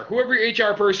HR. Whoever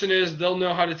your HR person is, they'll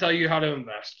know how to tell you how to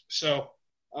invest. So,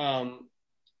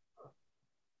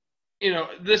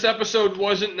 this episode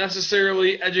wasn't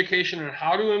necessarily education on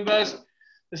how to invest.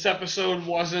 This episode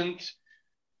wasn't,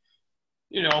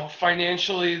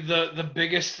 financially the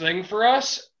biggest thing for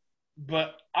us.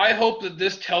 But I hope that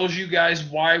this tells you guys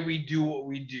why we do what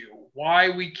we do, why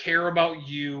we care about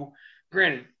you.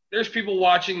 Granted, there's people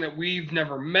watching that we've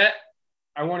never met.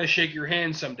 I want to shake your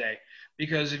hand someday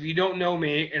because if you don't know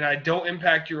me and I don't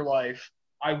impact your life,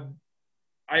 I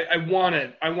want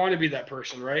to be that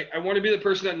person, right? I want to be the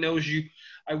person that knows you.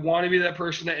 I want to be that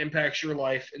person that impacts your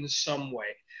life in some way.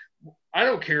 I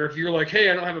don't care if you're like,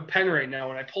 hey, I don't have a pen right now,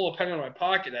 and I pull a pen out of my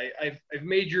pocket. I've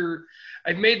made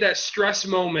that stress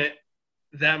moment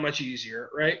that much easier,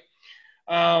 right?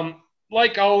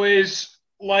 Like always,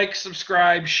 like,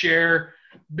 subscribe, share.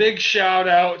 Big shout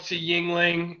out to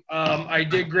Yingling. I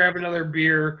did grab another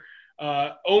beer.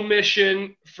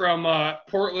 Omission from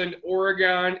Portland,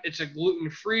 Oregon. It's a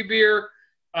gluten-free beer.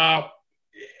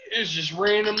 It's just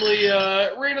randomly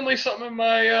something in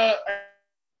my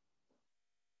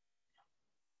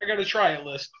I gotta try it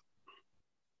list.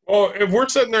 Well, if we're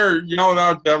sitting there yelling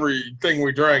out everything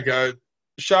we drank,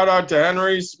 shout out to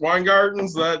Henry's Wine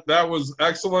Gardens. That was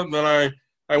excellent. And then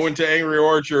I went to Angry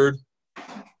Orchard,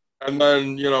 and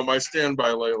then my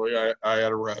standby lately I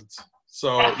had a Reds.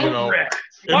 So if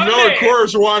Miller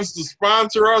Coors wants to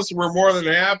sponsor us, we're more than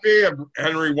happy. If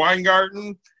Henry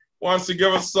Weingarten wants to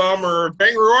give us some, or if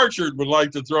Angry Orchard would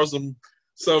like to throw some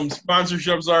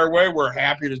sponsorships our way, we're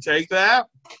happy to take that.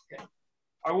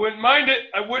 I wouldn't mind it.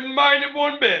 I wouldn't mind it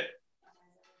one bit.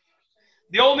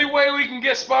 The only way we can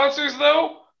get sponsors,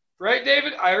 though, right,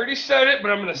 David? I already said it,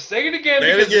 but I'm going to say it again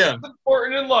because it's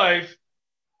important in life,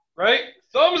 right?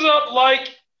 Thumbs up,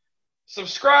 like,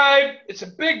 subscribe. It's a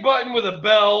big button with a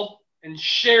bell, and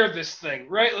share this thing,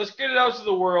 right? Let's get it out to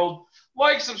the world.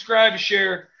 Like, subscribe,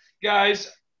 share.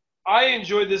 Guys, I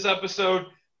enjoyed this episode.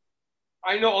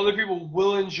 I know other people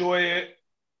will enjoy it.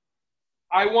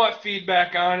 I want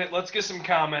feedback on it. Let's get some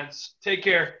comments. Take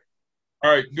care.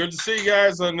 All right. Good to see you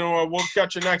guys, and we'll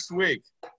catch you next week.